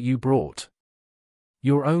 except that you brought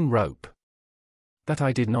your own rope. That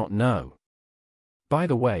I did not know. By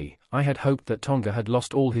the way, I had hoped that Tonga had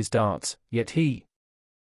lost all his darts, yet he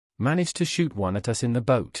managed to shoot one at us in the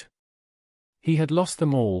boat. He had lost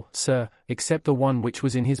them all, sir, except the one which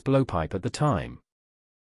was in his blowpipe at the time.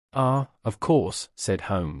 Ah, of course, said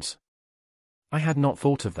Holmes. I had not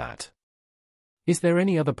thought of that. Is there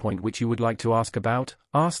any other point which you would like to ask about?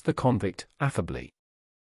 Asked the convict, affably.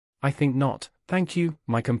 I think not, thank you,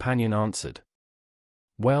 my companion answered.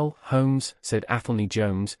 Well, Holmes, said Athelney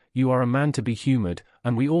Jones, you are a man to be humoured,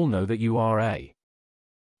 and we all know that you are a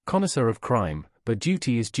connoisseur of crime, but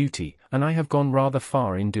duty is duty, and I have gone rather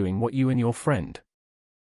far in doing what you and your friend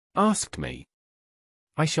asked me.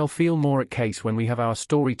 I shall feel more at case when we have our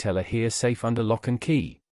storyteller here safe under lock and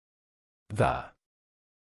key. The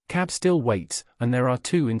cab still waits, and there are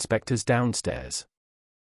 2 inspectors downstairs.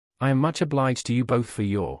 I am much obliged to you both for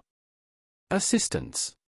your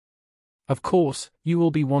assistance. Of course, you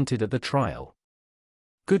will be wanted at the trial.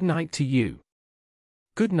 Good night to you.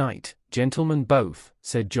 Good night, gentlemen both,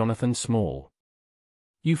 said Jonathan Small.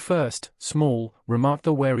 You first, Small, remarked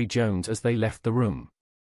the wary Jones as they left the room.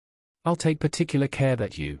 I'll take particular care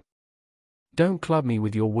that you don't club me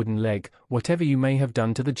with your wooden leg, whatever you may have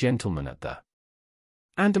done to the gentleman at the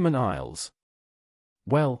Andaman Isles.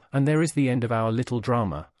 Well, and there is the end of our little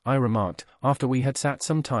drama, I remarked, after we had sat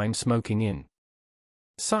some time smoking in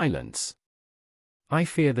silence. I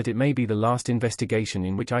fear that it may be the last investigation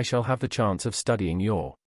in which I shall have the chance of studying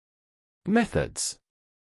your methods.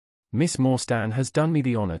 Miss Morstan has done me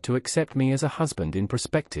the honor to accept me as a husband in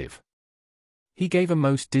prospective. He gave a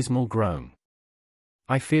most dismal groan.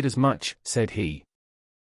 I feared as much, said he.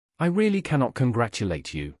 I really cannot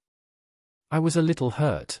congratulate you. I was a little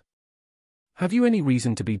hurt. Have you any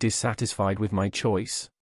reason to be dissatisfied with my choice?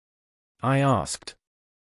 I asked.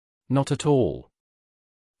 Not at all.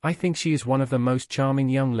 I think she is one of the most charming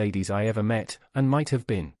young ladies I ever met, and might have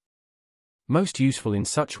been most useful in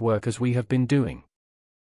such work as we have been doing.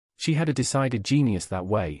 She had a decided genius that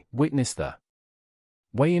way, witness the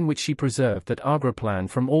way in which she preserved that Agra plan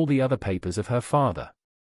from all the other papers of her father.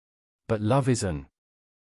 But love is an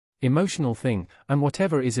emotional thing, and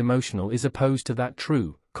whatever is emotional is opposed to that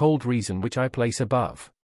true, cold reason which I place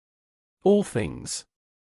above all things.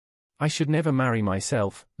 I should never marry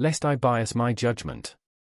myself, lest I bias my judgment.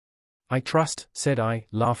 I trust, said I,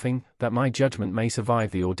 laughing, that my judgment may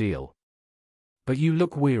survive the ordeal. But you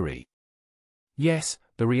look weary. Yes,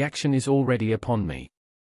 the reaction is already upon me.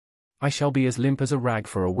 I shall be as limp as a rag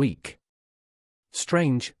for a week.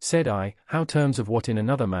 Strange, said I, how terms of what in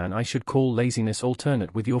another man I should call laziness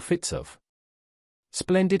alternate with your fits of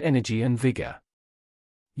Splendid energy and vigor.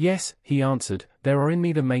 Yes, he answered, there are in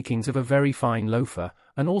me the makings of a very fine loafer,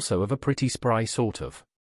 and also of a pretty spry sort of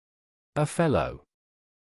a fellow.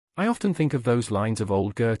 I often think of those lines of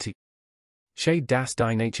old Goethe. Shade das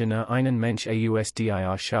die Natur nur einen Mensch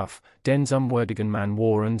ausdir schaff, den zum würdigen Mann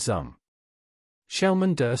waren zum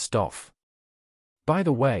Schelmen der Stoff. By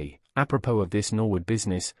the way, apropos of this Norwood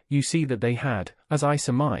business, you see that they had, as I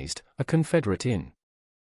surmised, a confederate in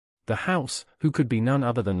the house, who could be none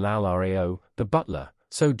other than Lalrao, the butler,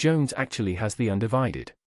 so Jones actually has the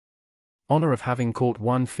undivided honor of having caught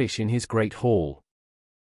one fish in his great haul.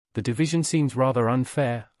 The division seems rather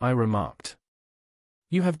unfair, I remarked.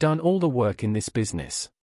 You have done all the work in this business.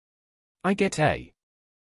 I get a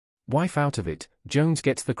wife out of it, Jones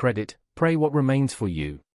gets the credit. Pray, what remains for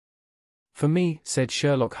you? For me, said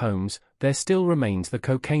Sherlock Holmes, there still remains the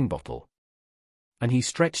cocaine bottle. And he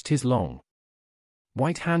stretched his long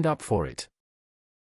white hand up for it.